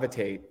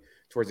gravitate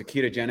towards a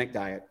ketogenic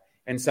diet,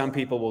 and some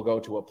people will go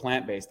to a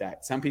plant-based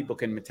diet. Some people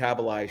can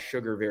metabolize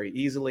sugar very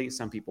easily.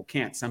 Some people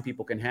can't. Some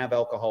people can have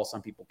alcohol.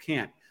 Some people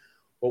can't.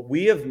 What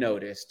we have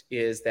noticed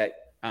is that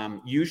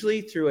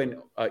usually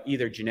through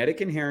either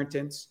genetic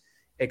inheritance,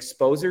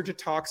 exposure to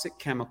toxic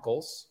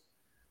chemicals,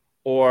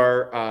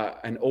 or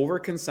an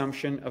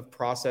overconsumption of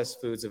processed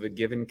foods of a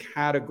given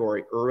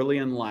category early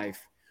in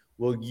life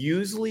will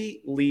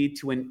usually lead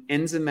to an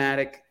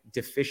enzymatic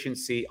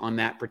deficiency on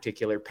that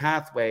particular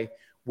pathway,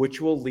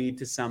 which will lead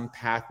to some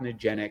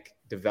pathogenic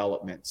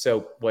development.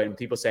 So when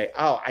people say,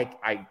 oh,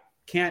 I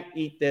can't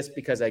eat this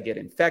because I get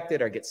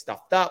infected or get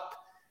stuffed up,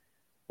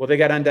 well, they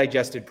got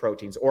undigested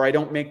proteins, or I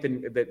don't make the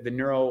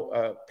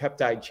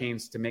neuropeptide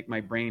chains to make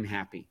my brain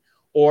happy,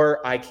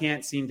 or I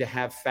can't seem to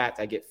have fat.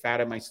 I get fat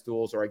on my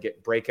stools, or I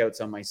get breakouts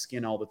on my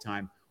skin all the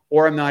time,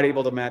 or I'm not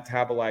able to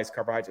metabolize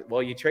carbohydrates.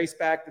 Well, you trace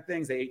back the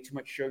things. They ate too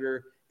much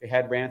sugar. They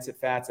had rancid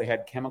fats. They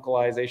had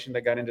chemicalization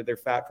that got into their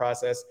fat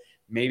process.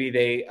 Maybe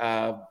they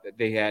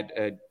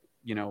had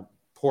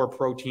poor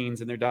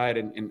proteins in their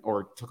diet,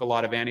 or took a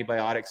lot of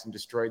antibiotics and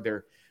destroyed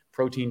their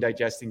protein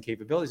digesting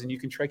capabilities. And you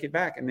can track it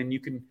back, and then you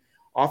can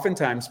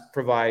oftentimes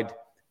provide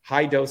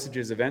high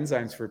dosages of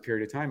enzymes for a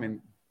period of time,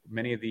 and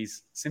many of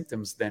these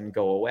symptoms then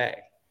go away,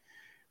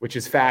 which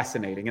is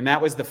fascinating. And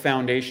that was the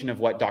foundation of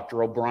what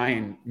Dr.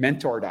 O'Brien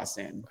mentored us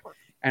in.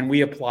 And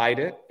we applied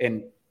it.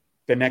 And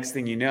the next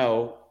thing you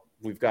know,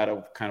 we've got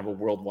a kind of a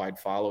worldwide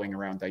following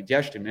around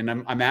digestion. And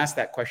I'm asked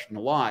that question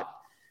a lot.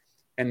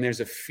 And there's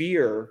a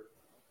fear,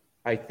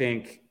 I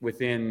think,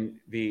 within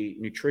the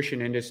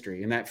nutrition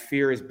industry. And that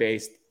fear is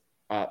based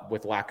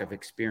with lack of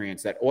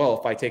experience, that, well,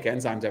 if I take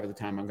enzymes every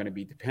time, I'm going to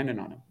be dependent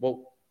on them.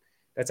 Well,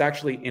 that's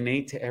actually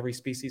innate to every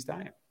species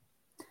diet.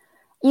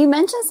 You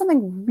mentioned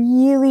something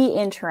really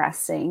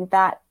interesting,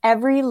 that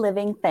every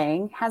living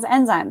thing has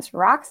enzymes.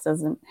 Rocks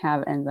doesn't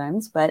have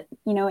enzymes, but,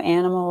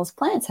 animals,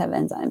 plants have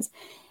enzymes.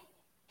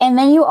 And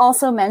then you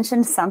also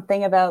mentioned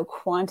something about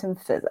quantum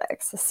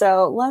physics.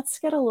 So let's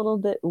get a little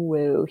bit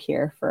woo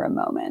here for a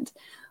moment.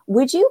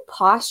 Would you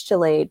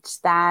postulate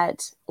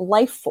that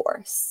life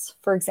force,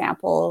 for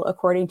example,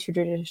 according to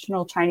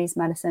traditional Chinese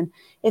medicine,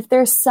 if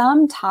there's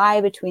some tie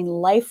between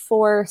life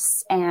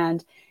force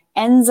and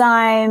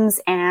enzymes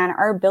and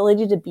our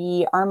ability to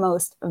be our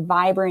most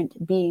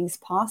vibrant beings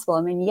possible?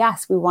 I mean,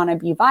 yes, we want to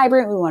be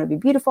vibrant, we want to be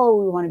beautiful,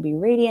 we want to be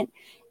radiant.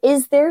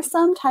 Is there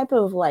some type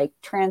of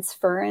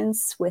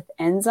transference with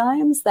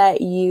enzymes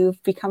that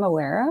you've become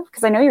aware of?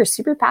 Because I know you're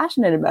super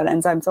passionate about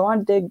enzymes. So I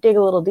want to dig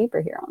a little deeper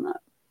here on that.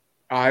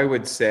 I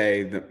would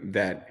say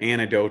that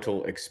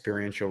anecdotal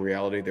experiential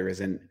reality, there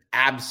is an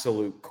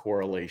absolute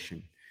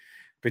correlation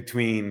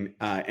between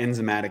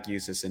enzymatic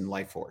uses and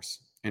life force.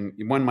 And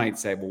one might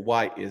say, well,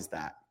 why is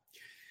that?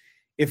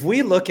 If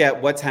we look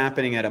at what's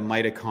happening at a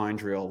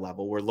mitochondrial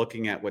level, we're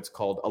looking at what's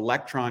called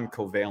electron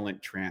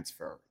covalent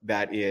transfer.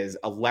 That is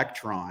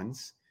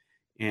electrons,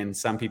 and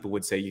some people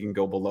would say you can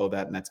go below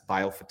that, and that's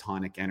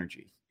biophotonic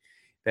energy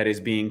that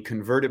is being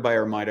converted by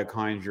our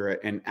mitochondria.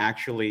 And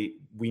actually,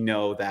 we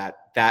know that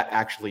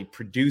actually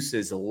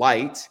produces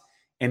light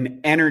and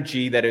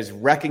energy that is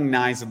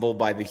recognizable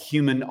by the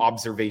human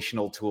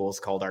observational tools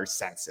called our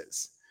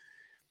senses.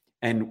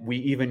 And we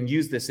even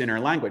use this in our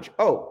language.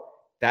 Oh,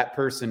 that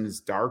person is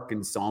dark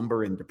and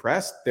somber and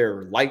depressed.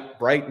 They're light,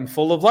 bright, and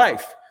full of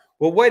life.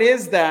 Well, what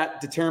is that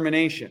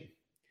determination?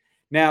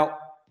 Now,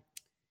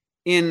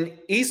 in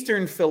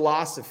Eastern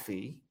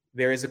philosophy,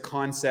 there is a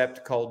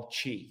concept called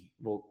qi.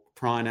 Well,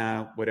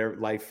 prana, whatever,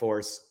 life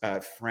force.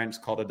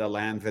 French called it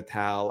élan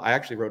vital. I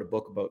actually wrote a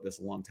book about this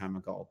a long time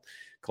ago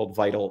called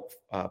Vital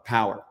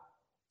Power.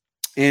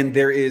 And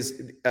there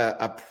is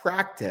a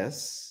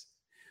practice,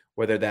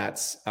 whether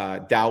that's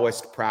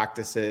Taoist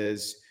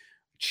practices,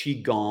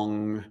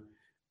 Qigong,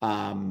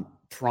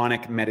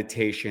 pranic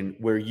meditation,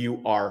 where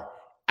you are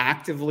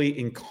actively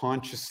and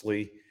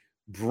consciously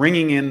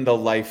bringing in the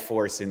life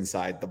force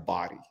inside the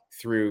body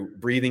through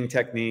breathing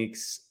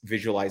techniques,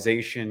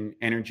 visualization,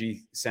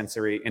 energy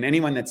sensory. And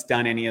anyone that's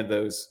done any of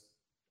those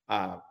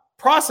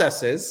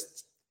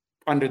processes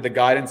under the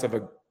guidance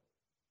of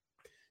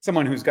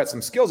someone who's got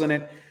some skills in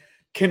it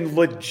can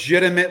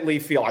legitimately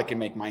feel, I can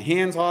make my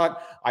hands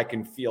hot. I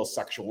can feel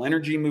sexual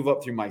energy move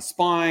up through my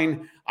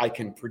spine. I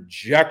can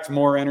project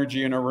more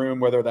energy in a room,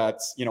 whether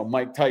that's,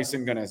 Mike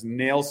Tyson going to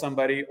nail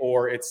somebody,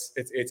 or it's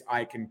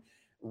I can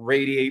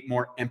radiate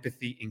more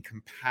empathy and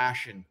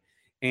compassion.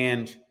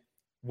 And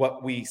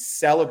what we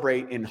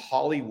celebrate in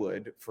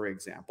Hollywood, for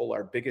example,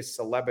 our biggest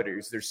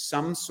celebrities, there's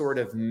some sort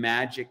of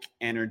magic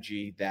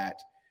energy that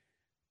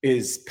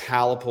is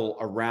palpable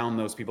around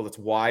those people. That's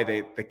why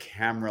the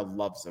camera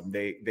loves them.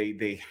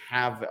 They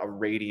have a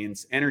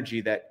radiance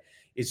energy that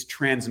is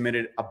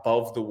transmitted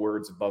above the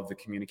words, above the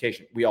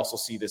communication. We also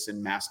see this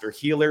in master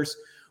healers.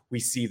 We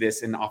see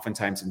this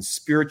oftentimes in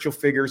spiritual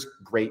figures,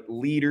 great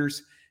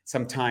leaders,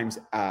 sometimes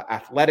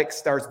athletic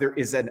stars.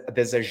 There's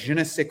a je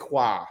ne sais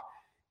quoi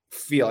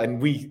feel,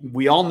 and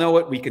we all know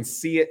it. We can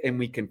see it and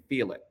we can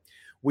feel it.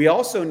 We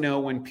also know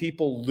when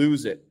people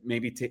lose it,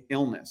 maybe to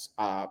illness,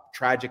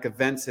 tragic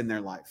events in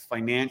their life,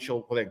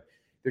 financial.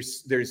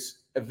 There's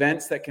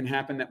events that can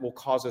happen that will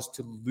cause us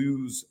to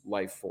lose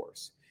life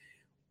force.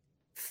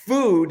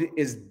 Food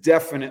is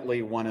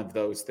definitely one of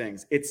those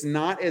things. It's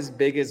not as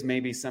big as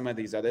maybe some of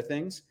these other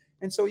things.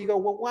 And so you go,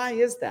 well, why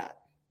is that?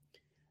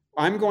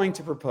 I'm going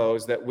to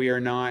propose that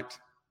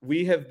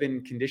we have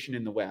been conditioned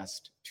in the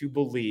West to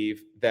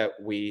believe that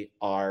we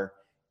are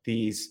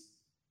these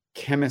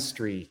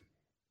chemistry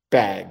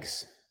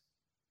bags.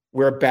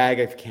 We're a bag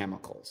of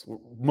chemicals,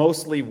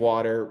 mostly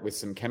water with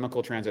some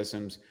chemical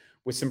transitions,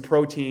 with some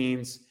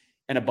proteins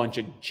and a bunch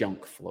of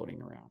junk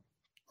floating around.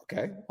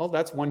 Okay, well,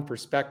 that's one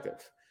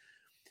perspective.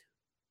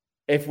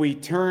 If we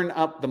turn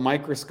up the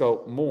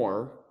microscope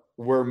more,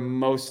 we're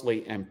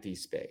mostly empty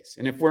space.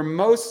 And if we're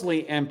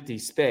mostly empty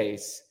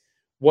space,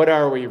 what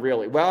are we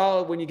really?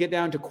 Well, when you get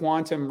down to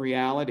quantum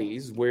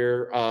realities,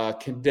 we're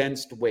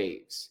condensed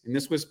waves. And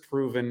this was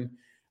proven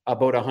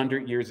about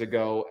 100 years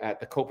ago at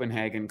the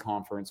Copenhagen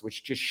conference,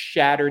 which just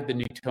shattered the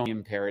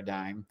Newtonian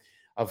paradigm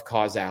of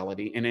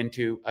causality and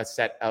into a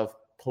set of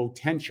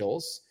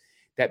potentials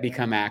that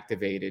become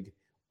activated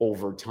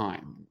over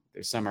time.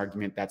 There's some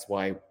argument that's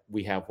why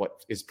we have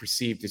what is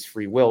perceived as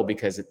free will,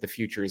 because the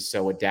future is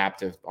so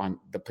adaptive on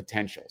the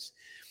potentials.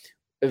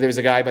 there's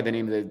a guy by the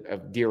name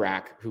of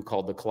Dirac who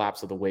called the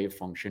collapse of the wave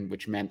function,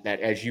 which meant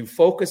that as you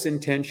focus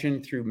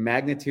intention through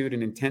magnitude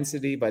and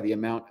intensity by the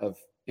amount of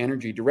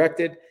energy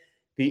directed,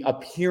 the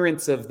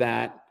appearance of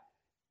that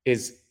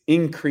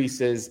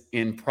increases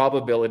in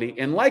probability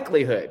and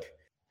likelihood.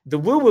 The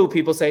woo-woo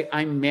people say,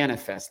 I'm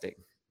manifesting.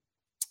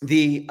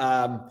 The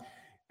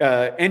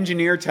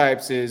engineer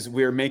types is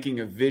we're making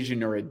a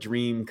vision or a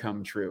dream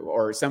come true.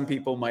 Or some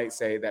people might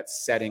say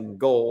that's setting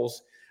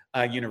goals.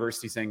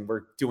 University saying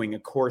we're doing a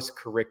course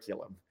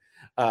curriculum.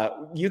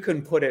 You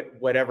can put it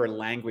whatever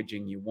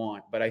languaging you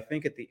want, but I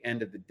think at the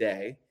end of the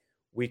day,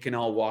 we can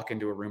all walk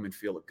into a room and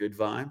feel a good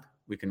vibe.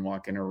 We can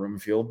walk into a room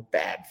and feel a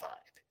bad vibe.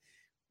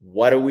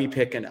 What are we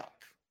picking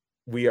up?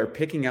 We are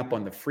picking up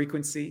on the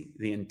frequency,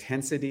 the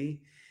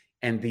intensity,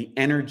 and the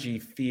energy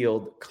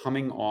field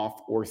coming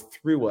off or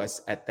through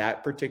us at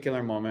that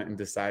particular moment and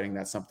deciding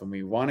that's something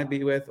we want to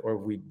be with or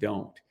we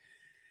don't.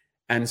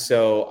 And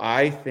so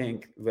I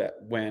think that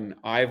when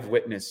I've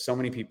witnessed so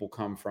many people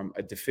come from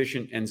a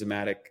deficient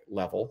enzymatic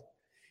level,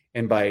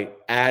 and by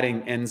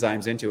adding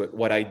enzymes into it,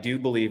 what I do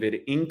believe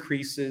it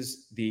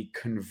increases the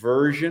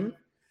conversion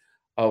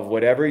of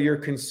whatever you're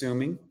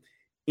consuming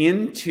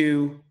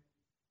into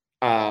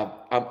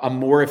a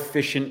more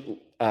efficient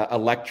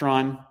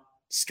electron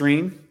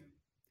stream.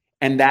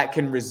 And that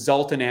can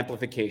result in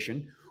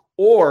amplification,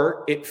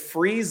 or it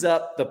frees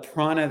up the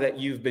prana that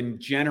you've been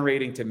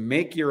generating to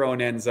make your own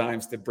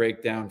enzymes to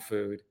break down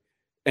food.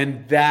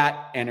 And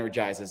that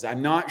energizes.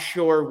 I'm not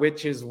sure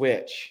which is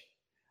which.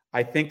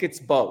 I think it's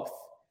both.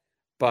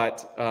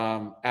 But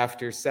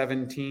after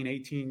 17,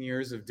 18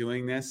 years of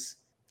doing this,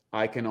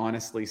 I can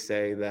honestly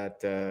say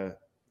that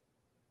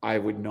I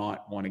would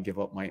not want to give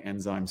up my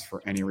enzymes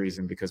for any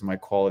reason, because my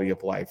quality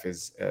of life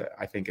is,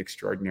 I think,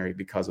 extraordinary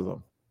because of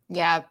them.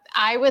 Yeah,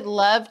 I would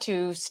love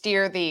to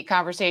steer the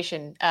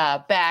conversation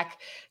back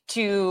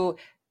to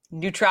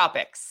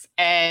nootropics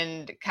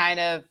and kind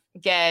of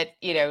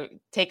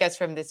take us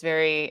from this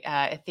very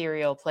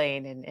ethereal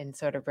plane and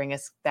sort of bring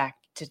us back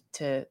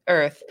to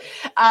earth.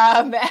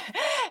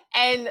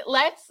 And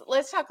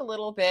let's talk a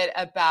little bit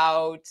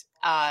about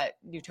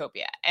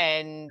Nootopia.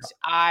 And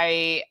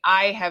I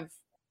have,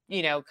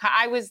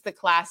 I was the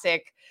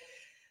classic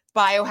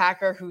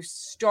biohacker who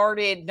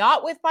started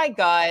not with my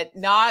gut,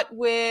 not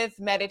with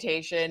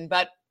meditation,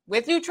 but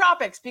with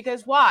nootropics.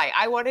 Because why?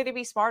 I wanted to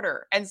be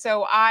smarter. And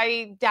so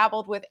I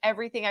dabbled with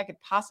everything I could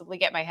possibly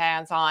get my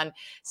hands on.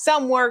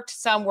 Some worked,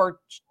 some were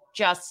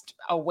just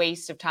a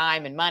waste of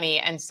time and money.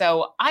 And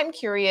so I'm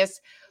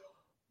curious,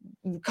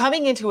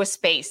 coming into a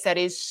space that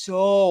is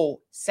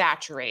so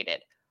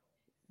saturated,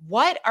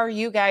 what are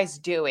you guys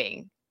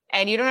doing?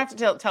 And you don't have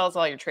to tell us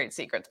all your trade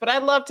secrets, but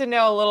I'd love to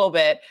know a little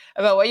bit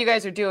about what you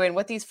guys are doing,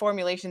 what these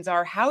formulations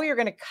are, how you're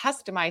going to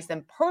customize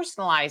them,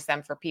 personalize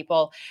them for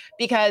people,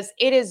 because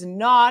it is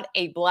not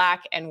a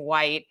black and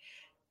white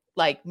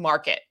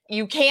market.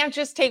 You can't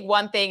just take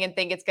one thing and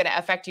think it's going to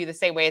affect you the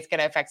same way it's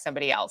going to affect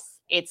somebody else.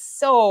 It's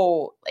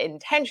so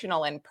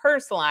intentional and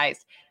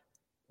personalized.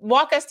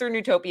 Walk us through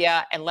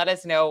Nootopia and let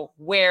us know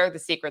where the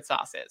secret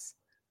sauce is.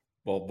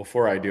 Well,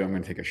 before I do, I'm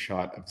going to take a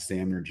shot of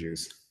Xamarin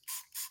juice.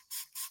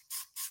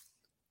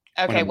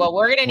 Okay, well,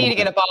 we're going to need to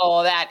get a bottle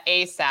of that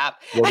ASAP.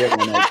 We'll get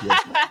one out here.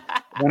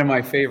 One of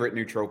my favorite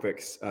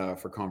nootropics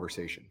for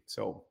conversation.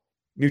 So,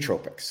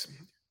 nootropics.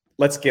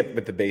 Let's get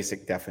with the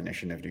basic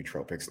definition of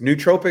nootropics.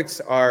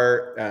 Nootropics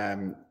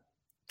are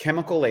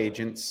chemical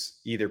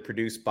agents either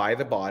produced by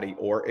the body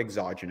or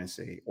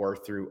exogenously, or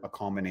through a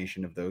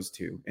combination of those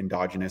two,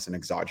 endogenous and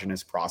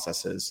exogenous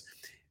processes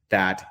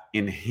that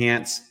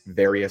enhance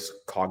various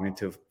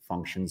cognitive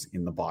functions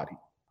in the body.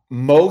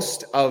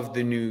 Most of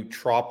the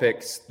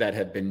nootropics that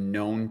have been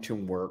known to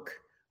work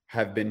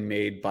have been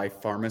made by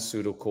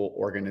pharmaceutical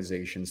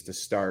organizations to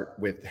start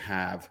with,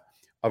 have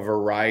a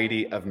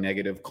variety of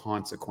negative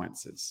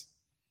consequences.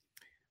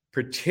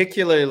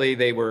 Particularly,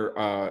 they were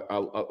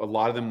a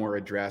lot of them were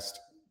addressed,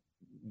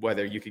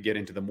 whether you could get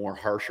into the more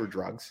harsher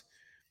drugs.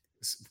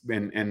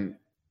 And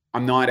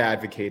I'm not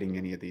advocating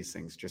any of these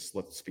things, just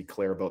let's be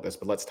clear about this,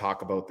 but let's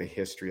talk about the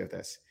history of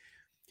this.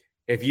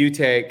 If you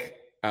take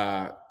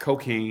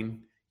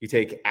cocaine, you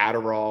take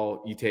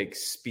Adderall, you take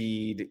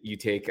speed, you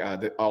take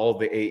all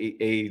the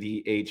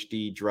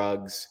ADHD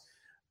drugs.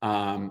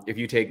 If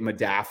you take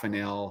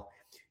modafinil,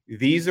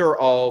 these are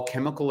all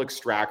chemical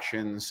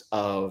extractions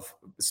of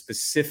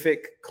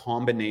specific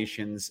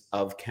combinations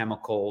of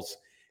chemicals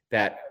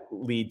that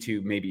lead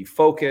to maybe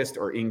focused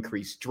or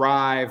increased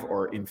drive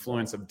or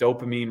influence of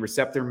dopamine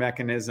receptor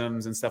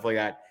mechanisms and stuff like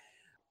that.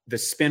 The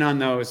spin on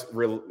those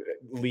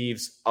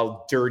leaves a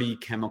dirty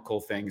chemical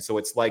thing. So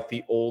it's like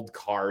the old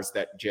cars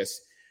that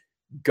just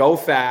go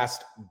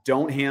fast,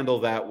 don't handle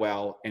that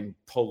well, and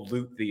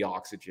pollute the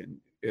oxygen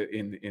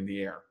in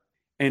the air.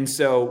 And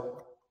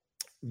so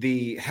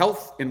the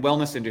health and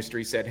wellness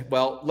industry said,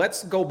 well,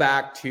 let's go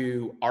back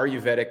to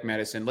Ayurvedic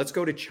medicine. Let's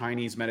go to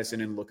Chinese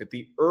medicine and look at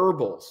the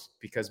herbals,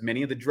 because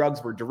many of the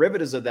drugs were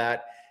derivatives of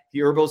that.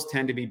 The herbals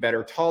tend to be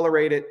better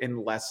tolerated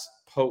and less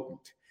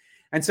potent.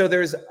 And so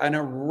there's an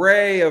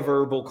array of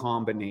herbal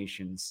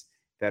combinations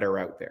that are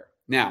out there.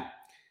 Now,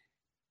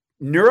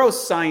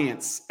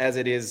 neuroscience, as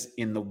it is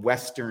in the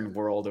Western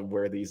world of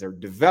where these are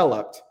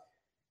developed,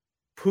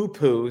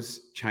 poo-poos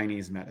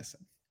Chinese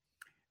medicine.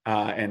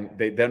 And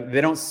they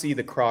don't see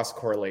the cross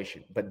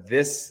correlation, but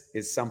this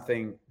is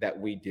something that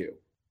we do.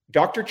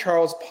 Dr.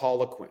 Charles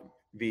Poliquin,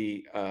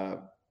 the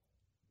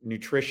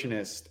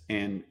nutritionist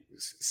and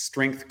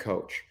strength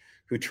coach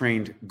who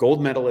trained gold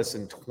medalists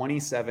in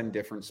 27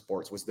 different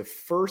sports, was the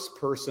first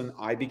person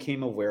I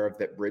became aware of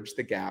that bridged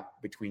the gap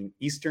between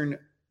Eastern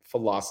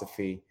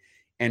philosophy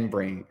and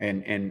brain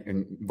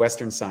and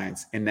Western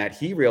science, in that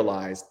he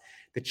realized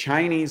the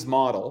Chinese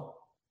model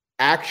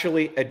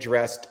actually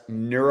addressed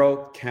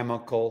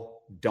neurochemical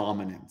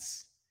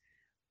dominance.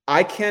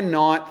 I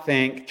cannot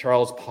thank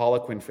Charles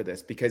Poliquin for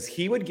this, because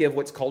he would give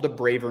what's called a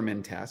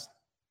Braverman test,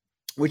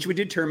 which would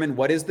determine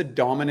what is the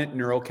dominant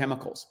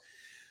neurochemicals.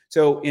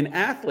 So in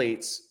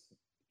athletes,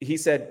 he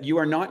said, you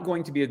are not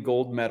going to be a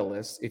gold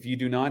medalist if you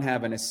do not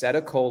have an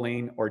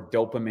acetylcholine or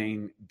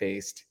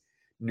dopamine-based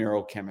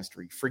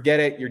neurochemistry. Forget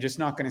it. You're just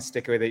not going to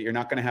stick with it. You're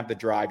not going to have the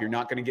drive. You're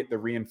not going to get the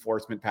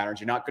reinforcement patterns.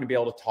 You're not going to be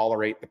able to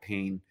tolerate the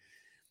pain.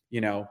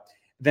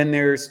 Then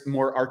there's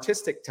more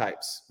artistic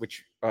types,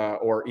 which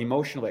or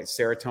emotional based,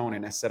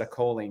 serotonin,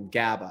 acetylcholine,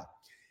 GABA.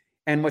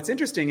 And what's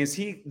interesting is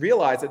he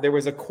realized that there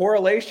was a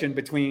correlation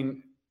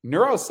between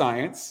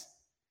neuroscience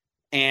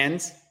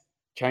and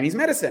Chinese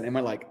medicine. And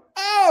we're like,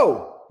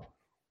 oh,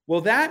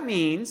 well, that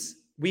means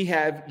we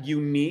have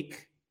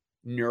unique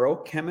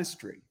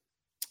neurochemistry.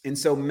 And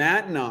so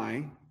Matt and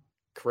I,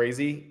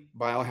 crazy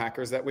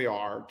biohackers that we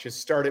are,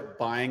 just started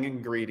buying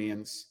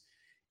ingredients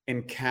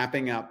and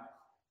capping up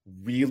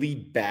really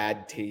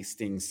bad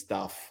tasting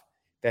stuff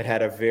that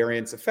had a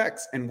variance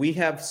effects. And we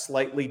have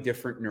slightly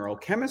different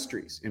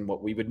neurochemistries. And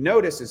what we would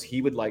notice is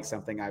he would like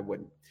something I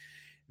wouldn't.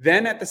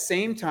 Then at the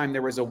same time,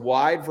 there was a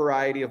wide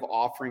variety of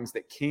offerings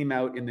that came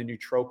out in the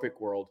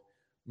nootropic world,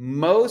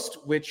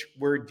 most which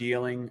were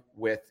dealing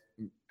with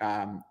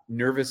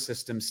nervous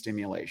system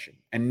stimulation.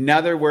 In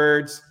other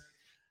words,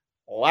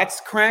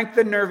 let's crank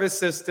the nervous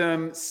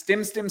system,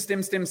 stim.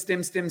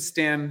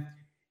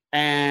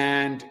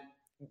 And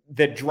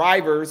the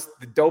drivers,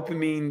 the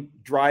dopamine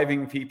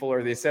driving people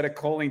or the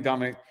acetylcholine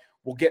dominant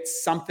will get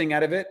something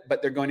out of it,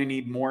 but they're going to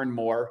need more and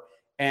more.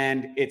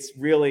 And it's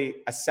really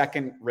a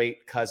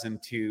second-rate cousin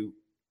to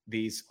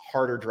these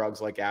harder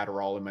drugs like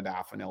Adderall and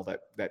modafinil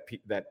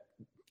that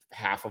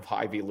half of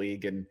Ivy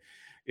League and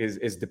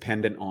is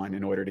dependent on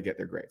in order to get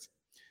their grades.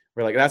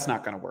 We're like, that's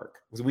not going to work,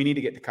 because we need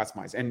to get to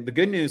customize. And the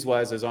good news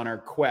is on our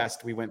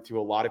quest, we went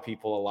through a lot of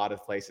people, a lot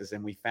of places,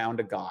 and we found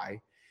a guy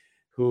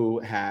who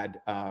had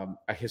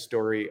a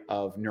history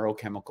of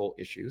neurochemical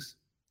issues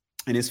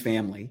in his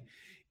family.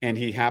 And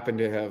he happened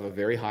to have a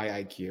very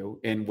high IQ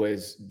and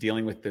was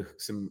dealing with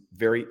some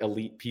very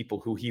elite people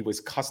who he was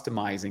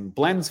customizing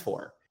blends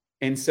for.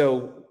 And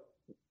so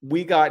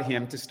we got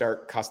him to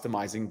start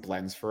customizing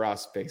blends for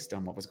us based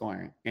on what was going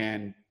on.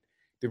 And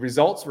the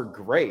results were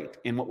great.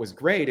 And what was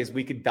great is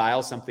we could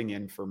dial something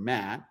in for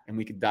Matt and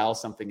we could dial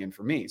something in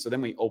for me. So then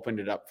we opened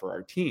it up for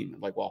our team.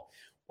 Like, well,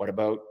 what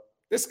about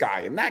this guy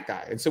and that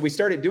guy? And so we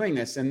started doing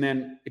this. And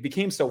then it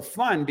became so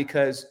fun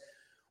because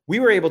we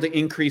were able to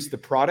increase the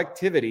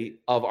productivity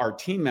of our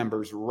team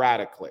members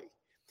radically.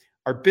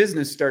 Our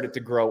business started to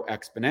grow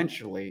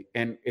exponentially,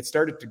 and it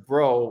started to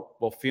grow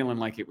while feeling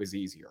like it was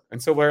easier.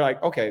 And so we're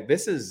like, okay,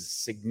 this is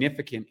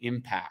significant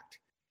impact.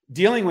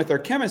 Dealing with our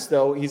chemist,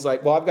 though, he's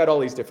like, well, I've got all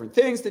these different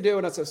things to do.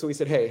 And so we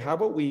said, hey, how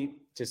about we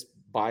just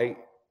buy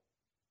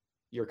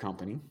your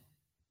company?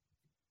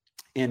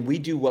 And we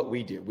do what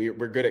we do.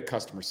 We're good at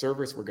customer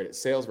service. We're good at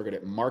sales. We're good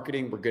at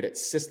marketing. We're good at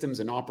systems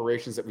and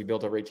operations that we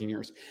built over 18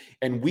 years.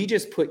 And we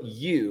just put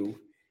you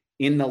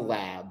in the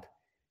lab,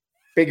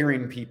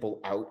 figuring people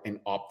out and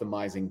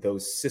optimizing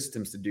those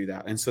systems to do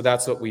that. And so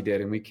that's what we did.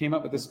 And we came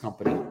up with this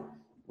company,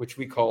 which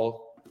we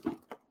call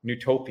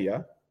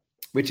Nootopia,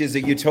 which is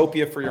a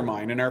utopia for your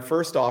mind. And our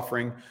first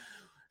offering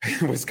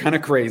was kind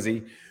of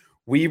crazy.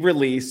 We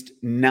released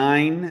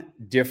 9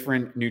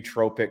 different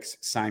nootropics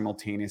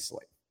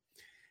simultaneously.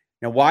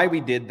 Now, why we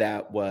did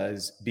that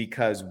was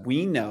because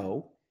we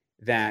know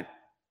that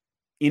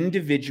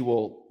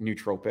individual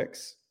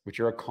nootropics, which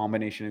are a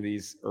combination of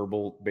these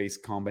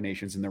herbal-based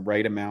combinations in the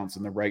right amounts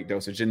and the right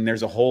dosage, and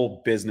there's a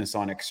whole business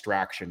on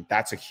extraction.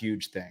 That's a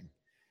huge thing.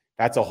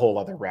 That's a whole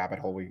other rabbit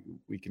hole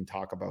we can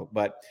talk about.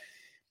 But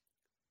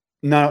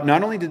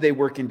not only did they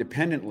work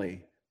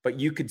independently, but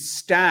you could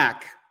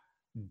stack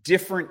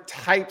different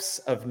types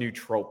of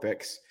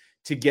nootropics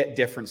to get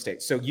different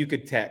states. So you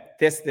could take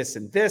this,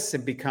 and this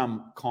and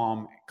become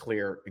calm,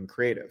 clear, and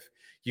creative.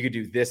 You could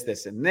do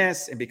this, and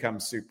this and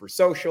become super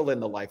social in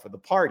the life of the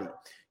party.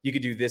 You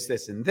could do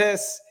this, and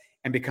this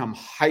and become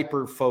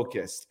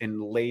hyper-focused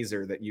and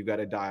laser that you got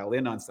to dial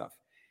in on stuff.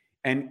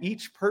 And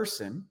each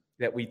person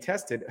that we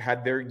tested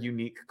had their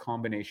unique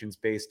combinations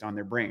based on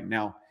their brain.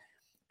 Now,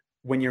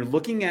 when you're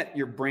looking at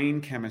your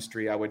brain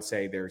chemistry, I would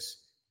say there's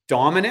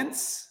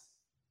dominance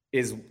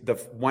is the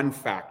one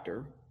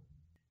factor.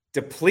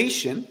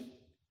 Depletion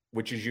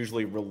which is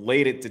usually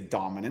related to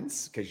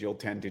dominance, because you'll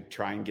tend to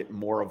try and get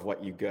more of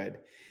what you good.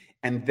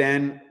 And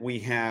then we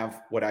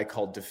have what I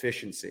call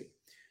deficiency.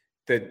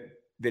 The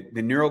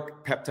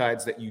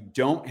neuropeptides that you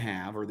don't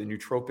have, or the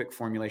nootropic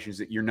formulations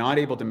that you're not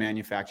able to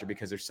manufacture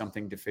because there's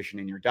something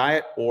deficient in your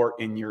diet or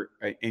in your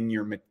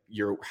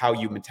how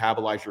you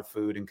metabolize your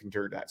food and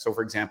convert that. So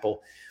for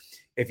example,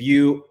 if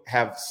you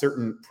have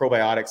certain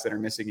probiotics that are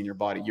missing in your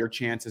body, your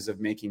chances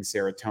of making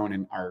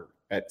serotonin are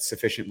at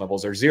sufficient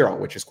levels are 0,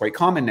 which is quite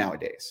common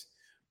nowadays.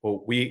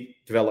 Well, we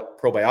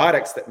develop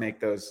probiotics that make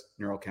those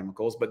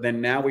neurochemicals, but then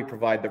now we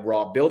provide the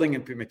raw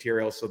building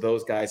materials so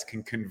those guys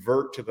can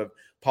convert to the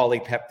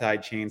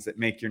polypeptide chains that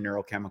make your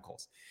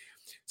neurochemicals.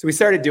 So we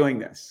started doing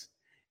this.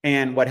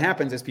 And what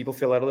happens is people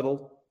fill out a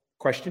little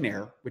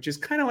questionnaire, which is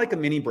kind of like a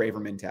mini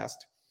Braverman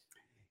test.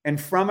 And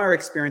from our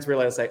experience, we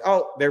realize like,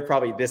 oh, they're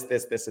probably this,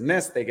 and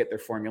this. They get their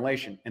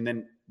formulation. And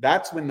then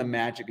that's when the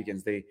magic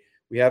begins.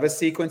 We have a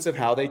sequence of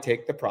how they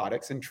take the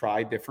products and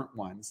try different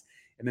ones.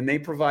 And then they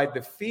provide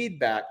the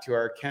feedback to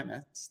our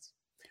chemists,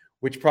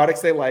 which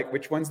products they like,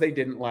 which ones they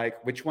didn't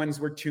like, which ones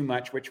were too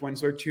much, which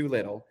ones were too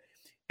little.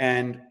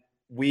 And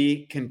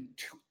we can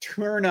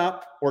turn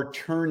up or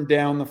turn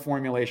down the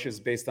formulations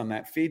based on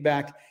that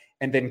feedback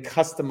and then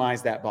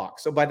customize that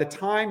box. So by the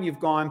time you've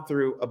gone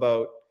through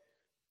about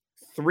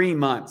 3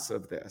 months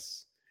of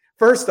this,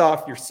 first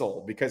off, you're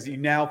sold because you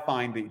now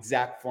find the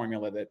exact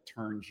formula that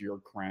turns your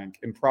crank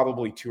in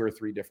probably 2 or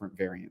 3 different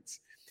variants.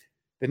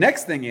 The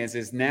next thing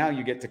is now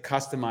you get to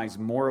customize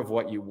more of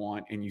what you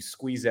want and you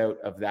squeeze out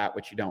of that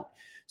what you don't.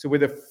 So we're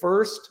the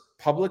first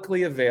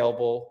publicly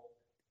available,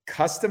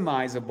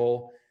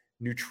 customizable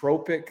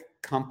nootropic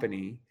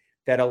company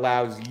that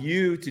allows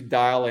you to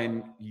dial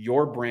in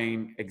your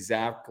brain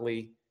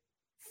exactly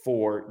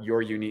for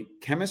your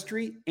unique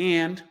chemistry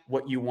and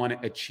what you want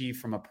to achieve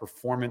from a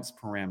performance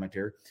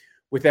parameter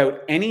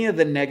without any of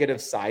the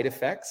negative side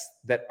effects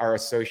that are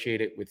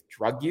associated with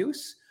drug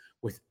use,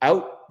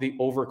 without the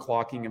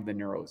overclocking of the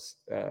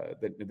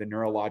the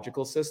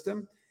neurological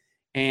system.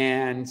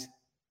 And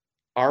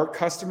our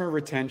customer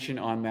retention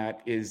on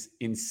that is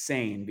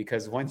insane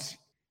because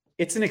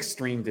it's an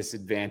extreme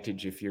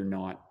disadvantage if you're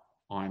not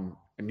on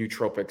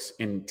nootropics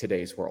in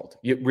today's world.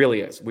 It really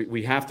is.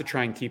 We have to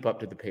try and keep up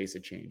to the pace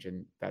of change.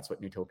 And that's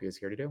what Nootopia is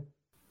here to do.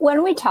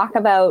 When we talk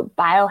about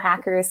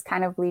biohackers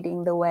kind of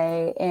leading the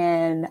way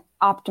in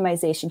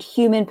optimization,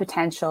 human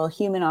potential,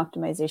 human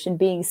optimization,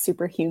 being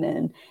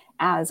superhuman,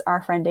 as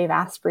our friend Dave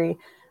Asprey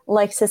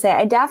likes to say,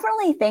 I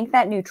definitely think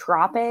that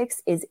nootropics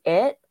is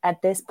it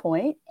at this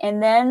point.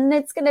 And then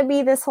it's going to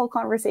be this whole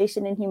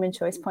conversation in Human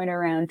Choice Point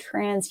around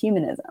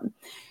transhumanism.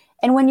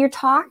 And when you're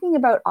talking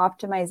about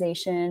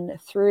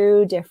optimization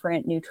through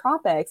different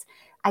nootropics,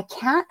 I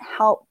can't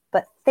help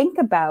but think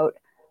about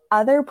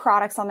other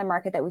products on the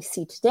market that we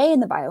see today in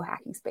the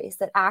biohacking space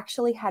that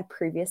actually had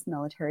previous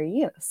military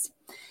use.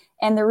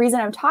 And the reason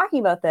I'm talking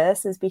about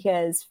this is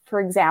because, for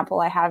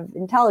example, I have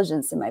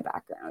intelligence in my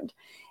background.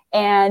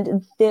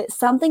 And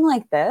something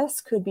like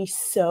this could be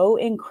so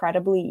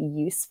incredibly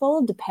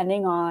useful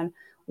depending on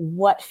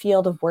what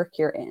field of work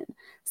you're in.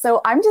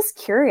 So I'm just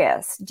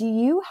curious, do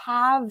you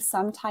have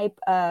some type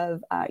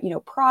of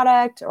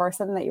product or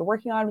something that you're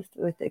working on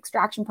with the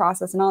extraction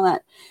process and all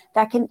that,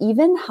 that can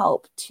even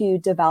help to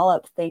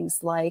develop things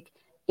like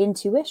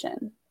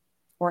intuition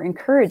or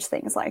encourage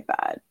things like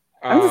that?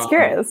 I'm just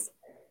curious.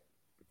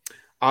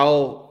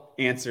 I'll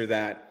answer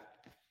that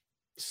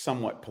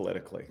somewhat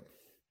politically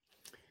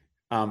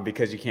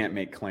because you can't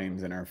make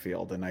claims in our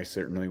field, and I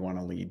certainly want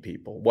to lead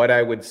people. What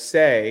I would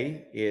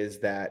say is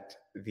that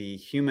the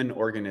human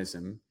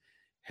organism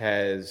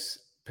has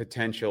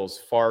potentials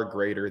far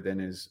greater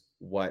than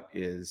what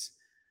is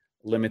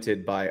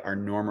limited by our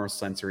normal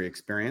sensory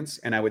experience.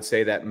 And I would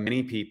say that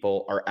many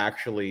people are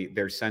actually,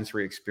 their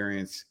sensory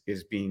experience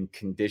is being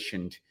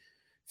conditioned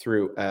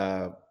through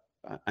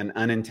an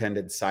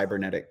unintended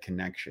cybernetic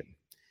connection.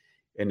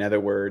 In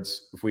other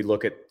words, if we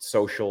look at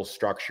social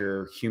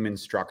structure, human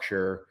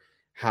structure,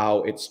 how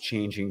it's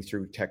changing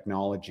through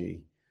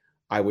technology,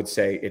 I would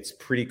say it's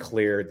pretty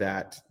clear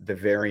that the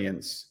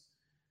variance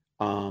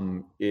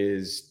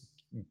is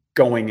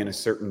going in a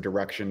certain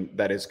direction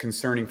that is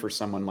concerning for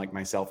someone like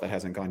myself that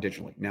hasn't gone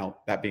digitally. Now,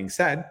 that being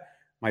said,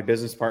 my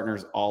business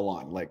partner's all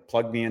on, like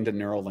plug me into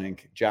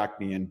Neuralink, jack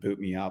me in, boot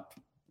me up,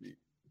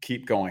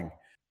 keep going.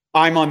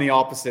 I'm on the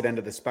opposite end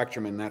of the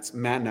spectrum, and that's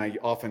Matt and I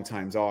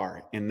oftentimes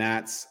are. And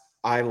that's,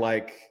 I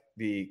like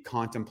the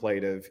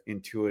contemplative,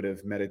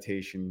 intuitive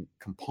meditation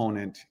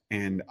component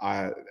and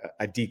a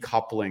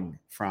decoupling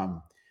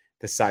from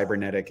the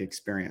cybernetic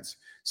experience.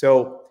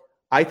 So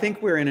I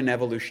think we're in an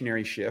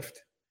evolutionary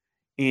shift.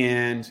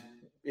 And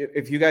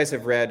if you guys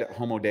have read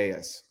Homo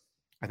Deus,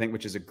 I think,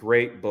 which is a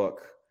great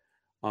book,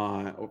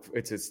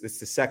 it's the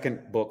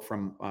second book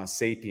from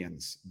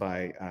Sapiens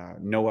by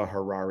Noah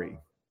Harari,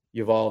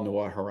 Yuval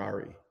Noah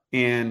Harari.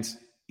 And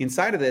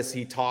inside of this,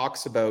 he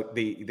talks about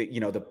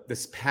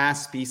this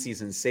past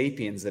species in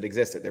Sapiens that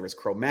existed. There was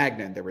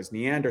Cro-Magnon, there was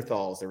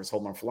Neanderthals, there was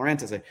Homo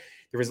florensis. There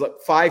was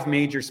 5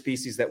 major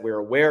species that we're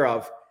aware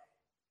of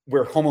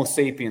where Homo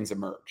sapiens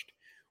emerged.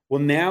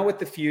 Well, now with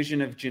the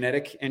fusion of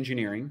genetic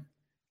engineering,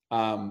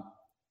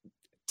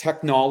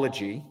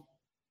 technology,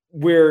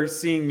 we're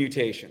seeing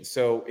mutations.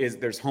 So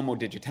there's Homo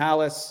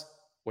digitalis,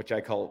 which I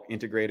call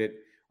integrated,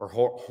 or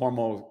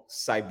Homo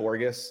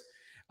cyborgus.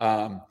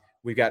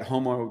 We've got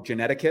Homo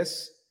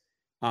geneticus.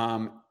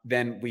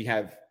 Then we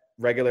have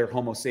regular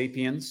Homo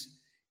sapiens.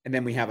 And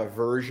then we have a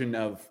version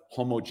of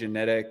Homo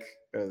genetic,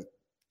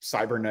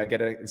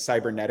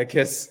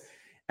 cyberneticus.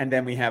 And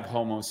then we have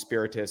Homo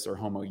spiritus or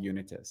Homo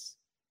unitus.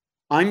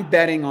 I'm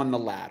betting on the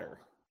latter.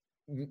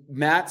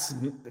 Matt's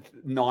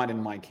not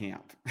in my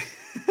camp.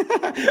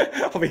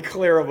 I'll be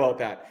clear about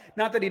that.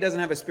 Not that he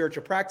doesn't have a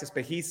spiritual practice,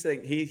 but he's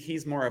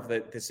more of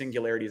the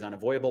singularity is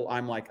unavoidable.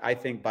 I'm like, I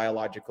think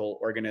biological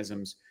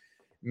organisms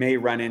may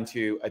run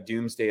into a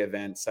doomsday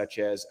event, such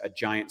as a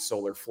giant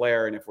solar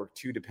flare. And if we're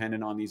too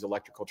dependent on these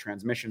electrical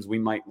transmissions, we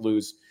might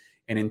lose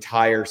an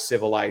entire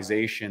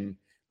civilization,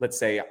 let's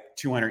say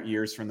 200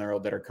 years from now,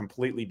 that are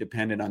completely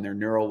dependent on their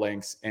neural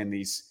links and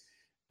these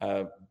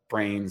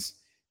brains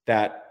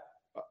that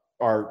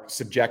are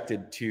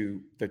subjected to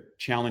the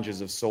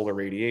challenges of solar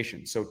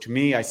radiation. So to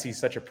me, I see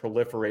such a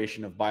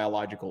proliferation of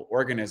biological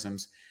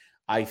organisms.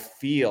 I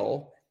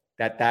feel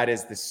that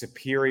is the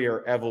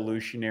superior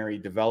evolutionary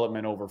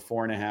development over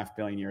 4.5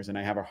 billion years. And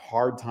I have a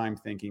hard time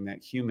thinking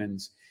that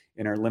humans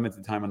in our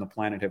limited time on the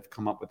planet have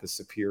come up with a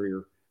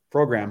superior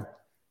program.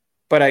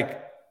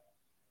 But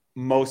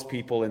most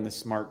people in the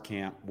smart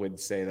camp would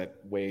say that,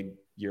 Wade,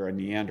 you're a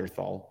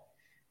Neanderthal,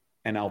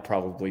 and I'll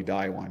probably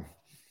die one.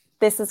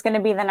 This is going to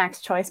be the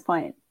next choice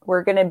point.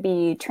 We're going to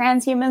be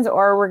transhumans,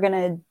 or we're going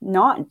to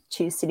not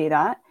choose to do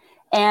that.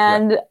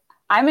 And right.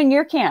 I'm in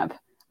your camp.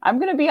 I'm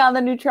going to be on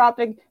the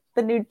nootropics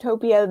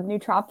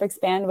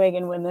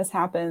bandwagon when this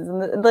happens.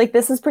 And like,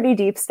 this is pretty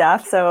deep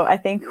stuff. So I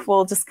think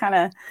we'll just kind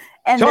of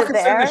end it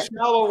there. In the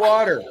shallow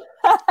water.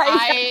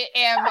 I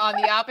am on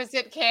the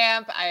opposite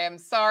camp. I am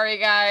sorry,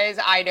 guys.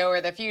 I know where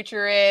the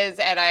future is,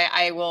 and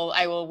I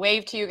will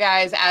wave to you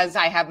guys as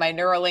I have my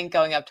Neuralink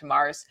going up to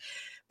Mars.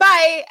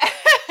 Bye.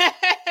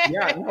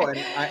 Yeah, no, and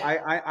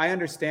I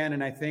understand,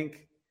 and I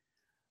think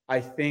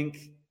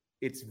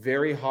it's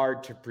very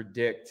hard to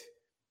predict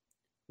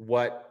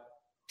what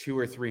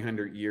 200 or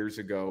 300 years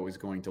ago is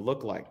going to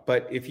look like.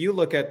 But if you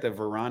look at the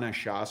Varana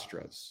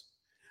Shastras,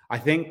 I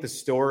think the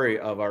story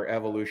of our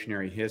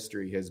evolutionary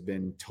history has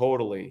been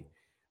totally,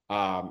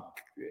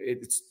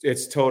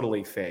 it's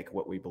totally fake,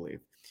 what we believe.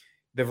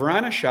 The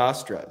Varana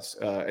Shastras,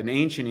 an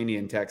ancient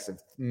Indian text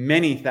of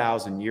many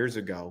thousand years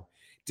ago,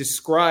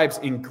 describes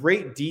in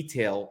great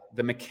detail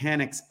the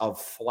mechanics of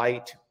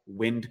flight,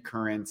 wind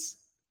currents,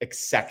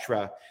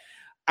 etc.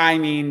 I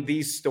mean,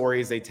 these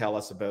stories, they tell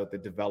us about the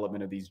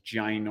development of these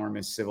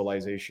ginormous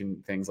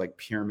civilization things like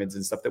pyramids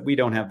and stuff that we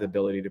don't have the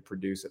ability to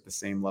produce at the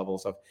same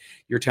levels of.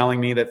 You're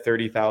telling me that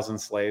 30,000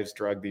 slaves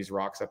drug these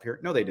rocks up here?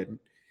 No, they didn't.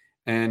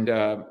 And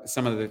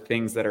some of the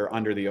things that are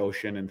under the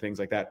ocean and things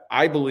like that.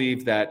 I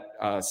believe that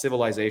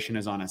civilization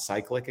is on a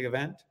cyclic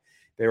event.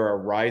 There are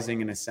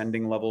rising and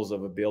ascending levels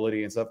of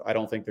ability and stuff. I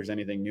don't think there's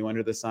anything new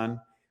under the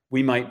sun.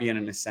 We might be in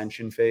an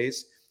ascension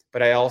phase.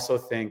 But I also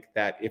think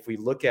that if we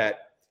look at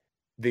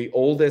the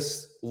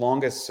oldest,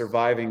 longest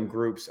surviving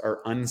groups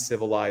are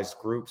uncivilized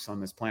groups on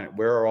this planet.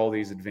 Where are all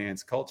these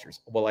advanced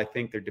cultures? Well, I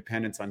think their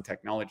dependence on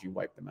technology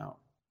wiped them out.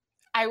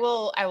 I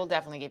will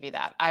definitely give you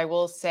that. I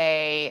will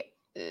say,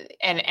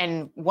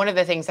 and one of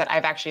the things that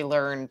I've actually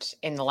learned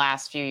in the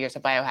last few years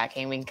of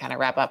biohacking, we can kind of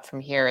wrap up from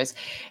here, is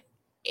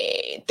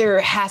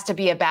there has to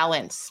be a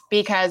balance,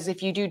 because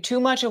if you do too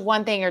much of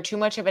one thing or too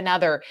much of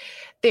another,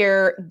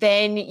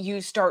 then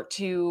you start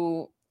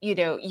to,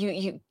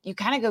 you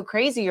kind of go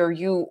crazy, or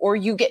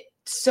you get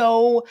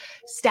so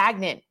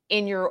stagnant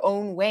in your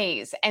own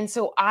ways. And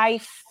so I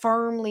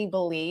firmly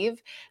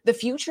believe the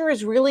future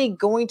is really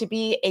going to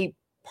be a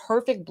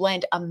perfect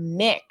blend, a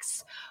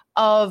mix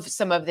of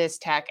some of this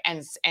tech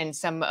and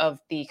some of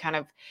the kind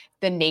of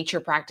the nature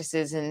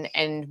practices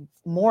and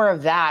more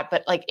of that.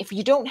 But like, if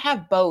you don't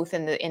have both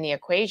in the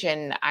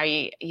equation,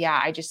 I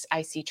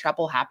see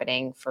trouble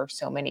happening for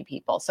so many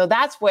people. So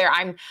that's where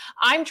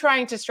I'm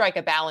trying to strike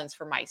a balance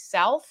for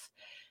myself.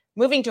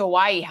 Moving to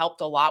Hawaii helped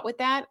a lot with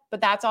that,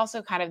 but that's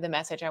also kind of the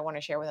message I want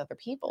to share with other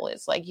people,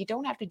 is like, you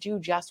don't have to do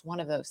just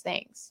one of those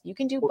things. You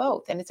can do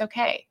both, and it's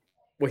okay.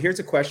 Well, here's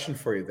a question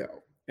for you though.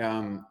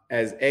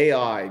 As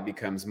AI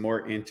becomes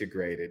more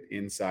integrated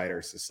inside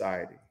our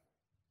society,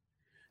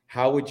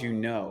 how would you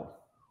know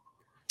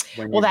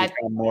when you become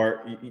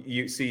more?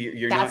 You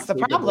see, that's the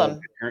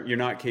problem. You're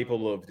not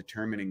capable of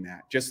determining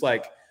that. Just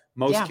like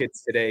most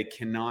kids today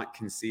cannot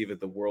conceive of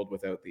the world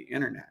without the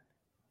internet.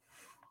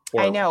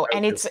 I know,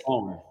 and it's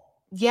phone.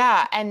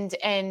 Yeah, and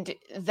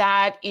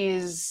that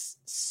is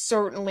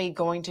certainly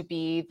going to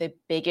be the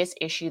biggest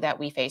issue that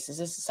we face as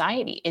a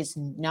society, is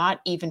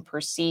not even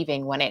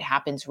perceiving when it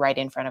happens right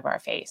in front of our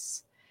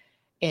face,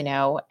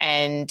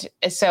 and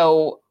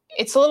so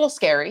it's a little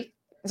scary.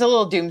 It's a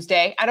little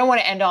doomsday. I don't want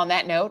to end on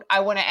that note.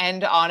 I want to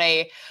end on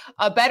a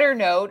better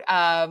note,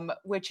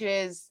 which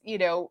is,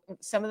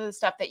 some of the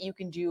stuff that you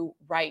can do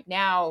right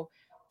now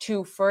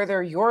to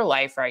further your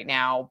life right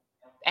now,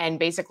 and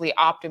basically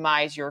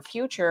optimize your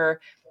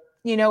future,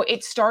 you know,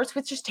 it starts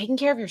with just taking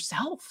care of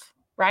yourself,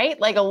 right?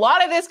 Like a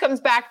lot of this comes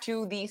back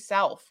to the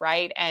self,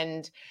 right?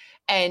 And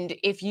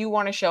if you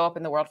want to show up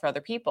in the world for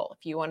other people,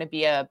 if you want to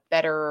be a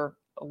better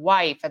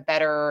wife, a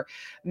better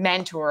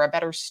mentor, a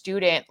better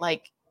student,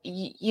 like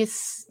you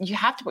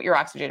have to put your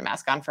oxygen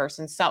mask on first.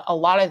 And so a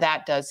lot of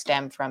that does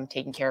stem from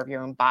taking care of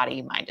your own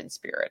body, mind, and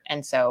spirit.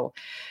 And so,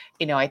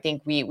 you know, I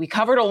think we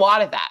covered a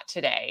lot of that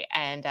today.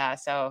 And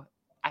so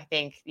I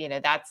think, you know,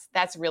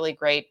 that's a really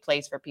great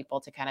place for people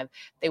to kind of,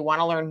 they want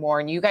to learn more.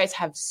 And you guys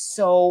have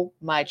so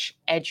much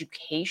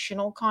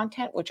educational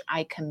content, which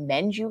I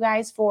commend you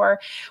guys for.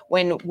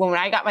 When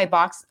I got my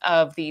box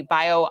of the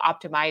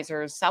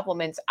BiOptimizers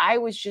supplements, I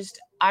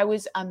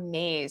was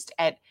amazed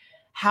at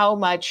how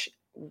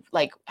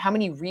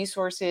many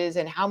resources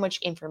and how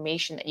much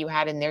information that you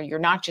had in there. You're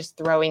not just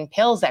throwing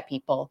pills at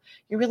people,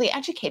 you're really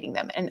educating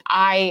them. And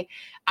I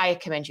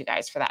commend you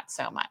guys for that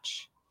so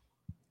much.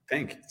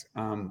 Thanks.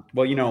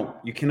 Well, you know,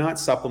 you cannot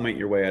supplement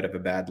your way out of a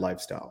bad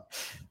lifestyle.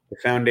 The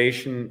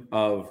foundation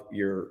of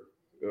your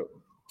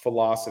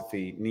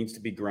philosophy needs to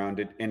be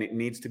grounded, and it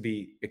needs to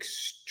be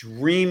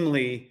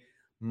extremely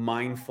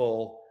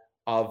mindful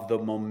of the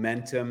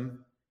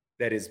momentum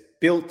that is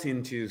built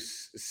into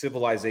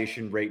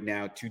civilization right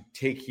now to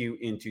take you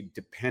into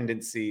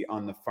dependency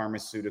on the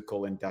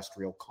pharmaceutical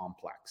industrial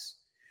complex.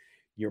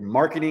 Your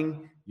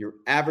marketing, your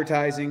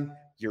advertising,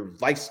 your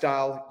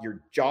lifestyle,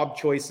 your job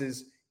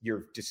choices,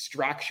 your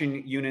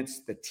distraction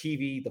units, the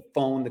TV, the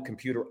phone, the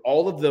computer,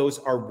 all of those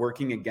are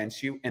working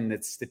against you, and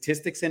the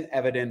statistics and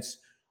evidence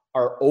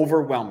are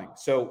overwhelming.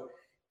 So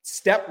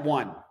step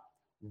one,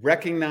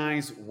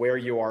 recognize where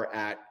you are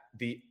at.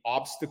 The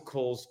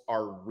obstacles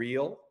are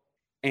real.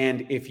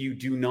 And if you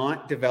do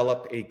not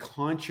develop a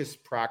conscious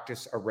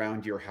practice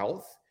around your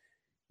health,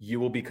 you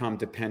will become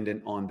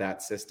dependent on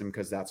that system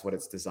because that's what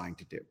it's designed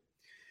to do.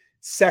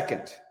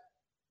 Second,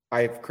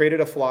 I've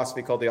created a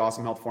philosophy called the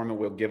Awesome Health Formula.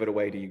 We'll give it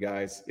away to you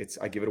guys.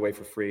 I give it away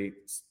for free.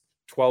 It's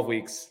 12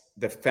 weeks,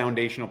 the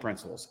foundational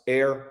principles: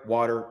 air,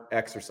 water,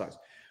 exercise.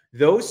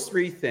 Those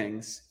three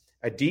things,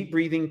 a deep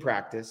breathing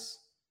practice,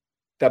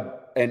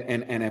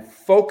 and a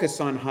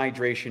focus on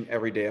hydration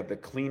every day of the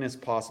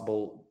cleanest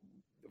possible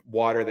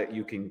water that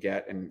you can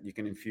get, and you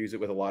can infuse it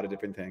with a lot of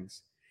different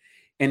things,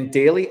 and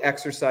daily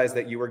exercise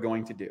that you are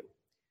going to do.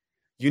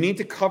 You need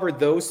to cover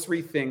those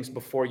three things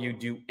before you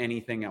do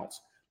anything else.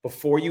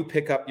 Before you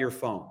pick up your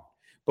phone,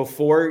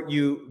 before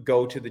you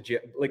go to the gym,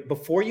 like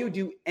before you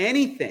do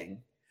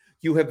anything,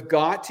 you have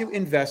got to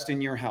invest in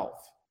your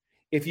health.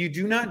 If you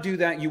do not do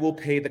that, you will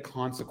pay the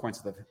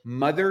consequences of it.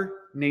 Mother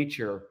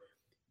Nature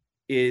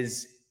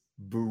is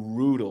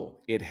brutal.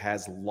 It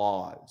has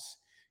laws.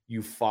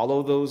 You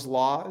follow those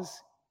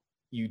laws,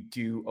 you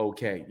do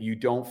okay. You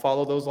don't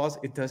follow those laws,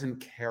 it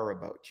doesn't care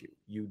about you.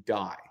 You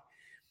die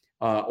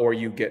or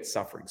you get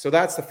suffering. So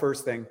that's the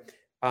first thing.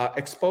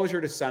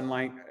 Exposure to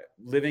sunlight.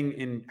 Living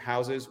in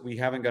houses, we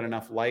haven't got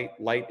enough light.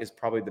 Light is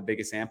probably the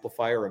biggest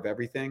amplifier of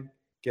everything.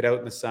 Get out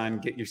in the sun,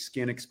 get your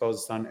skin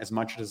exposed to the sun as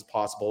much as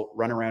possible.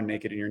 Run around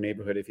naked in your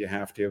neighborhood if you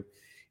have to.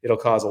 It'll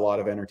cause a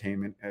lot of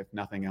entertainment, if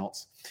nothing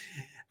else.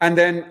 And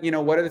then, you know,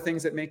 what are the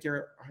things that make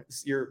your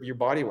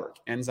body work?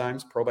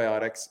 Enzymes,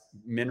 probiotics,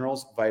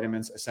 minerals,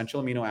 vitamins,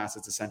 essential amino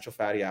acids, essential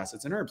fatty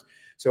acids, and herbs.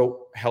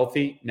 So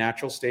healthy,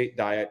 natural state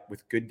diet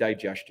with good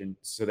digestion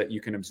so that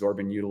you can absorb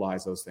and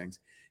utilize those things.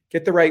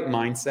 Get the right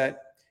mindset.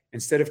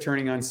 Instead of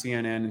turning on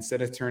CNN,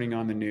 instead of turning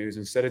on the news,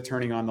 instead of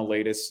turning on the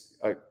latest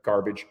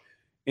garbage,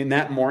 in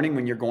that morning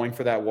when you're going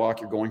for that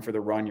walk, you're going for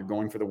the run, you're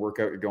going for the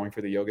workout, you're going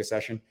for the yoga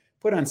session,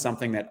 put on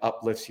something that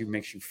uplifts you,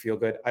 makes you feel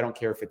good. I don't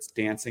care if it's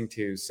dancing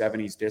to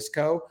 70s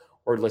disco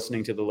or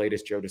listening to the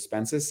latest Joe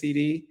Dispenza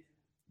CD.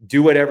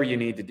 Do whatever you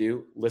need to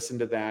do. Listen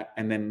to that.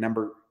 And then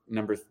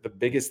the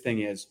biggest thing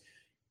is,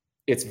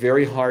 it's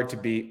very hard to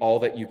be all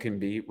that you can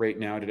be right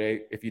now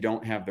today if you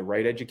don't have the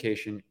right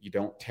education, you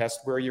don't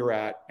test where you're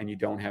at, and you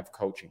don't have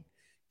coaching.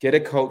 Get a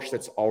coach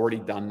that's already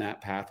done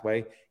that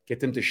pathway. Get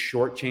them to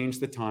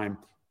shortchange the time.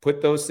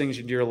 Put those things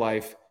into your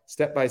life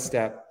step by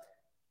step.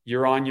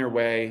 You're on your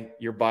way,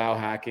 you're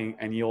biohacking,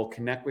 and you'll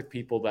connect with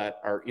people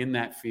that are in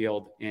that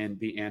field, and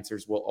the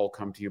answers will all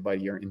come to you by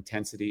your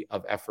intensity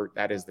of effort.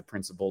 That is the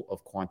principle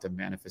of quantum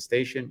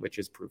manifestation, which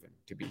is proven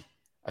to be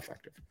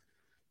effective.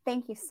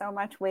 Thank you so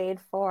much, Wade,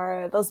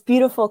 for those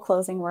beautiful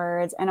closing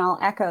words. And I'll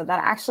echo that.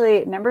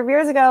 Actually, a number of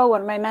years ago, one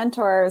of my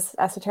mentors,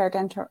 esoteric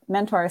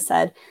mentors,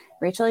 said,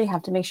 Rachel, you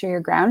have to make sure your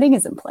grounding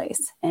is in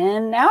place.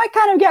 And now I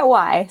kind of get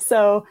why.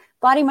 So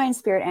body, mind,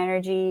 spirit,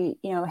 energy,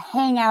 you know,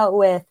 hang out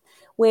with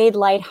Wade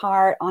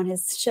Lightheart on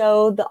his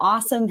show, the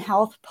Awesome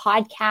Health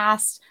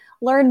Podcast.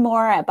 Learn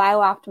more at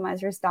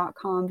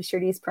BiOptimizers.com. Be sure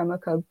to use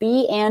promo code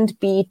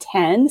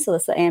B&B10. So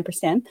that's the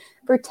ampersand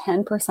for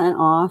 10%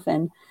 off.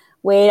 And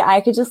Wade, I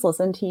could just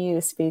listen to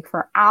you speak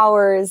for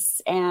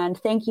hours, and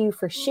thank you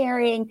for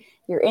sharing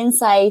your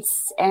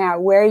insights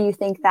and where you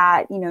think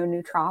that, you know,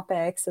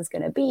 nootropics is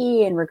going to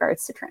be in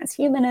regards to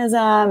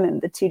transhumanism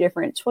and the two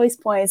different choice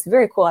points.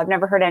 Very cool. I've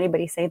never heard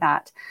anybody say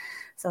that.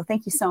 So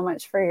thank you so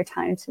much for your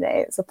time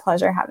today. It's a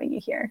pleasure having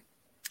you here.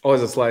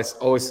 Always a slice.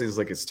 Always seems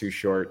like it's too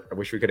short. I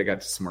wish we could have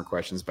got to some more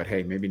questions, but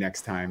hey, maybe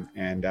next time.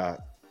 And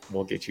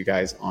we'll get you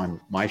guys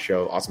on my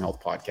show, Awesome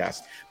Health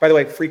Podcast. By the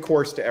way, free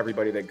course to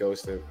everybody that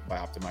goes to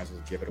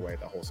BiOptimizers. Give it away.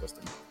 The whole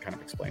system kind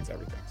of explains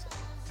everything.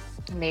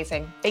 So.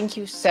 Amazing. Thank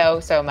you so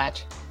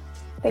much.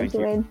 Thank you,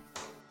 Wade.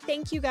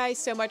 Thank you guys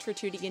so much for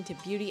tuning into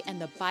Beauty and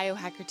the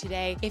Biohacker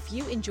today. If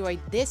you enjoyed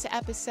this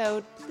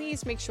episode,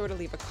 please make sure to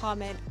leave a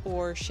comment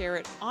or share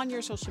it on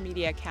your social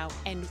media account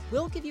and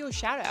we'll give you a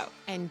shout out.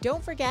 And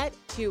don't forget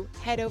to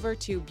head over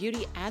to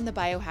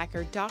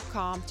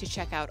beautyandthebiohacker.com to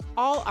check out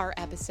all our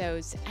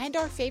episodes and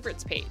our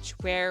favorites page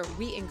where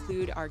we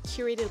include our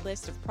curated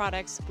list of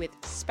products with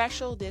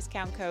special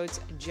discount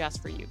codes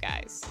just for you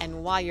guys.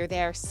 And while you're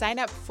there, sign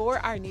up for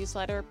our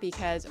newsletter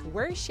because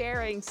we're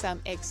sharing some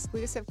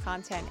exclusive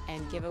content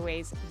and giveaways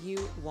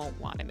you won't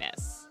want to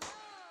miss.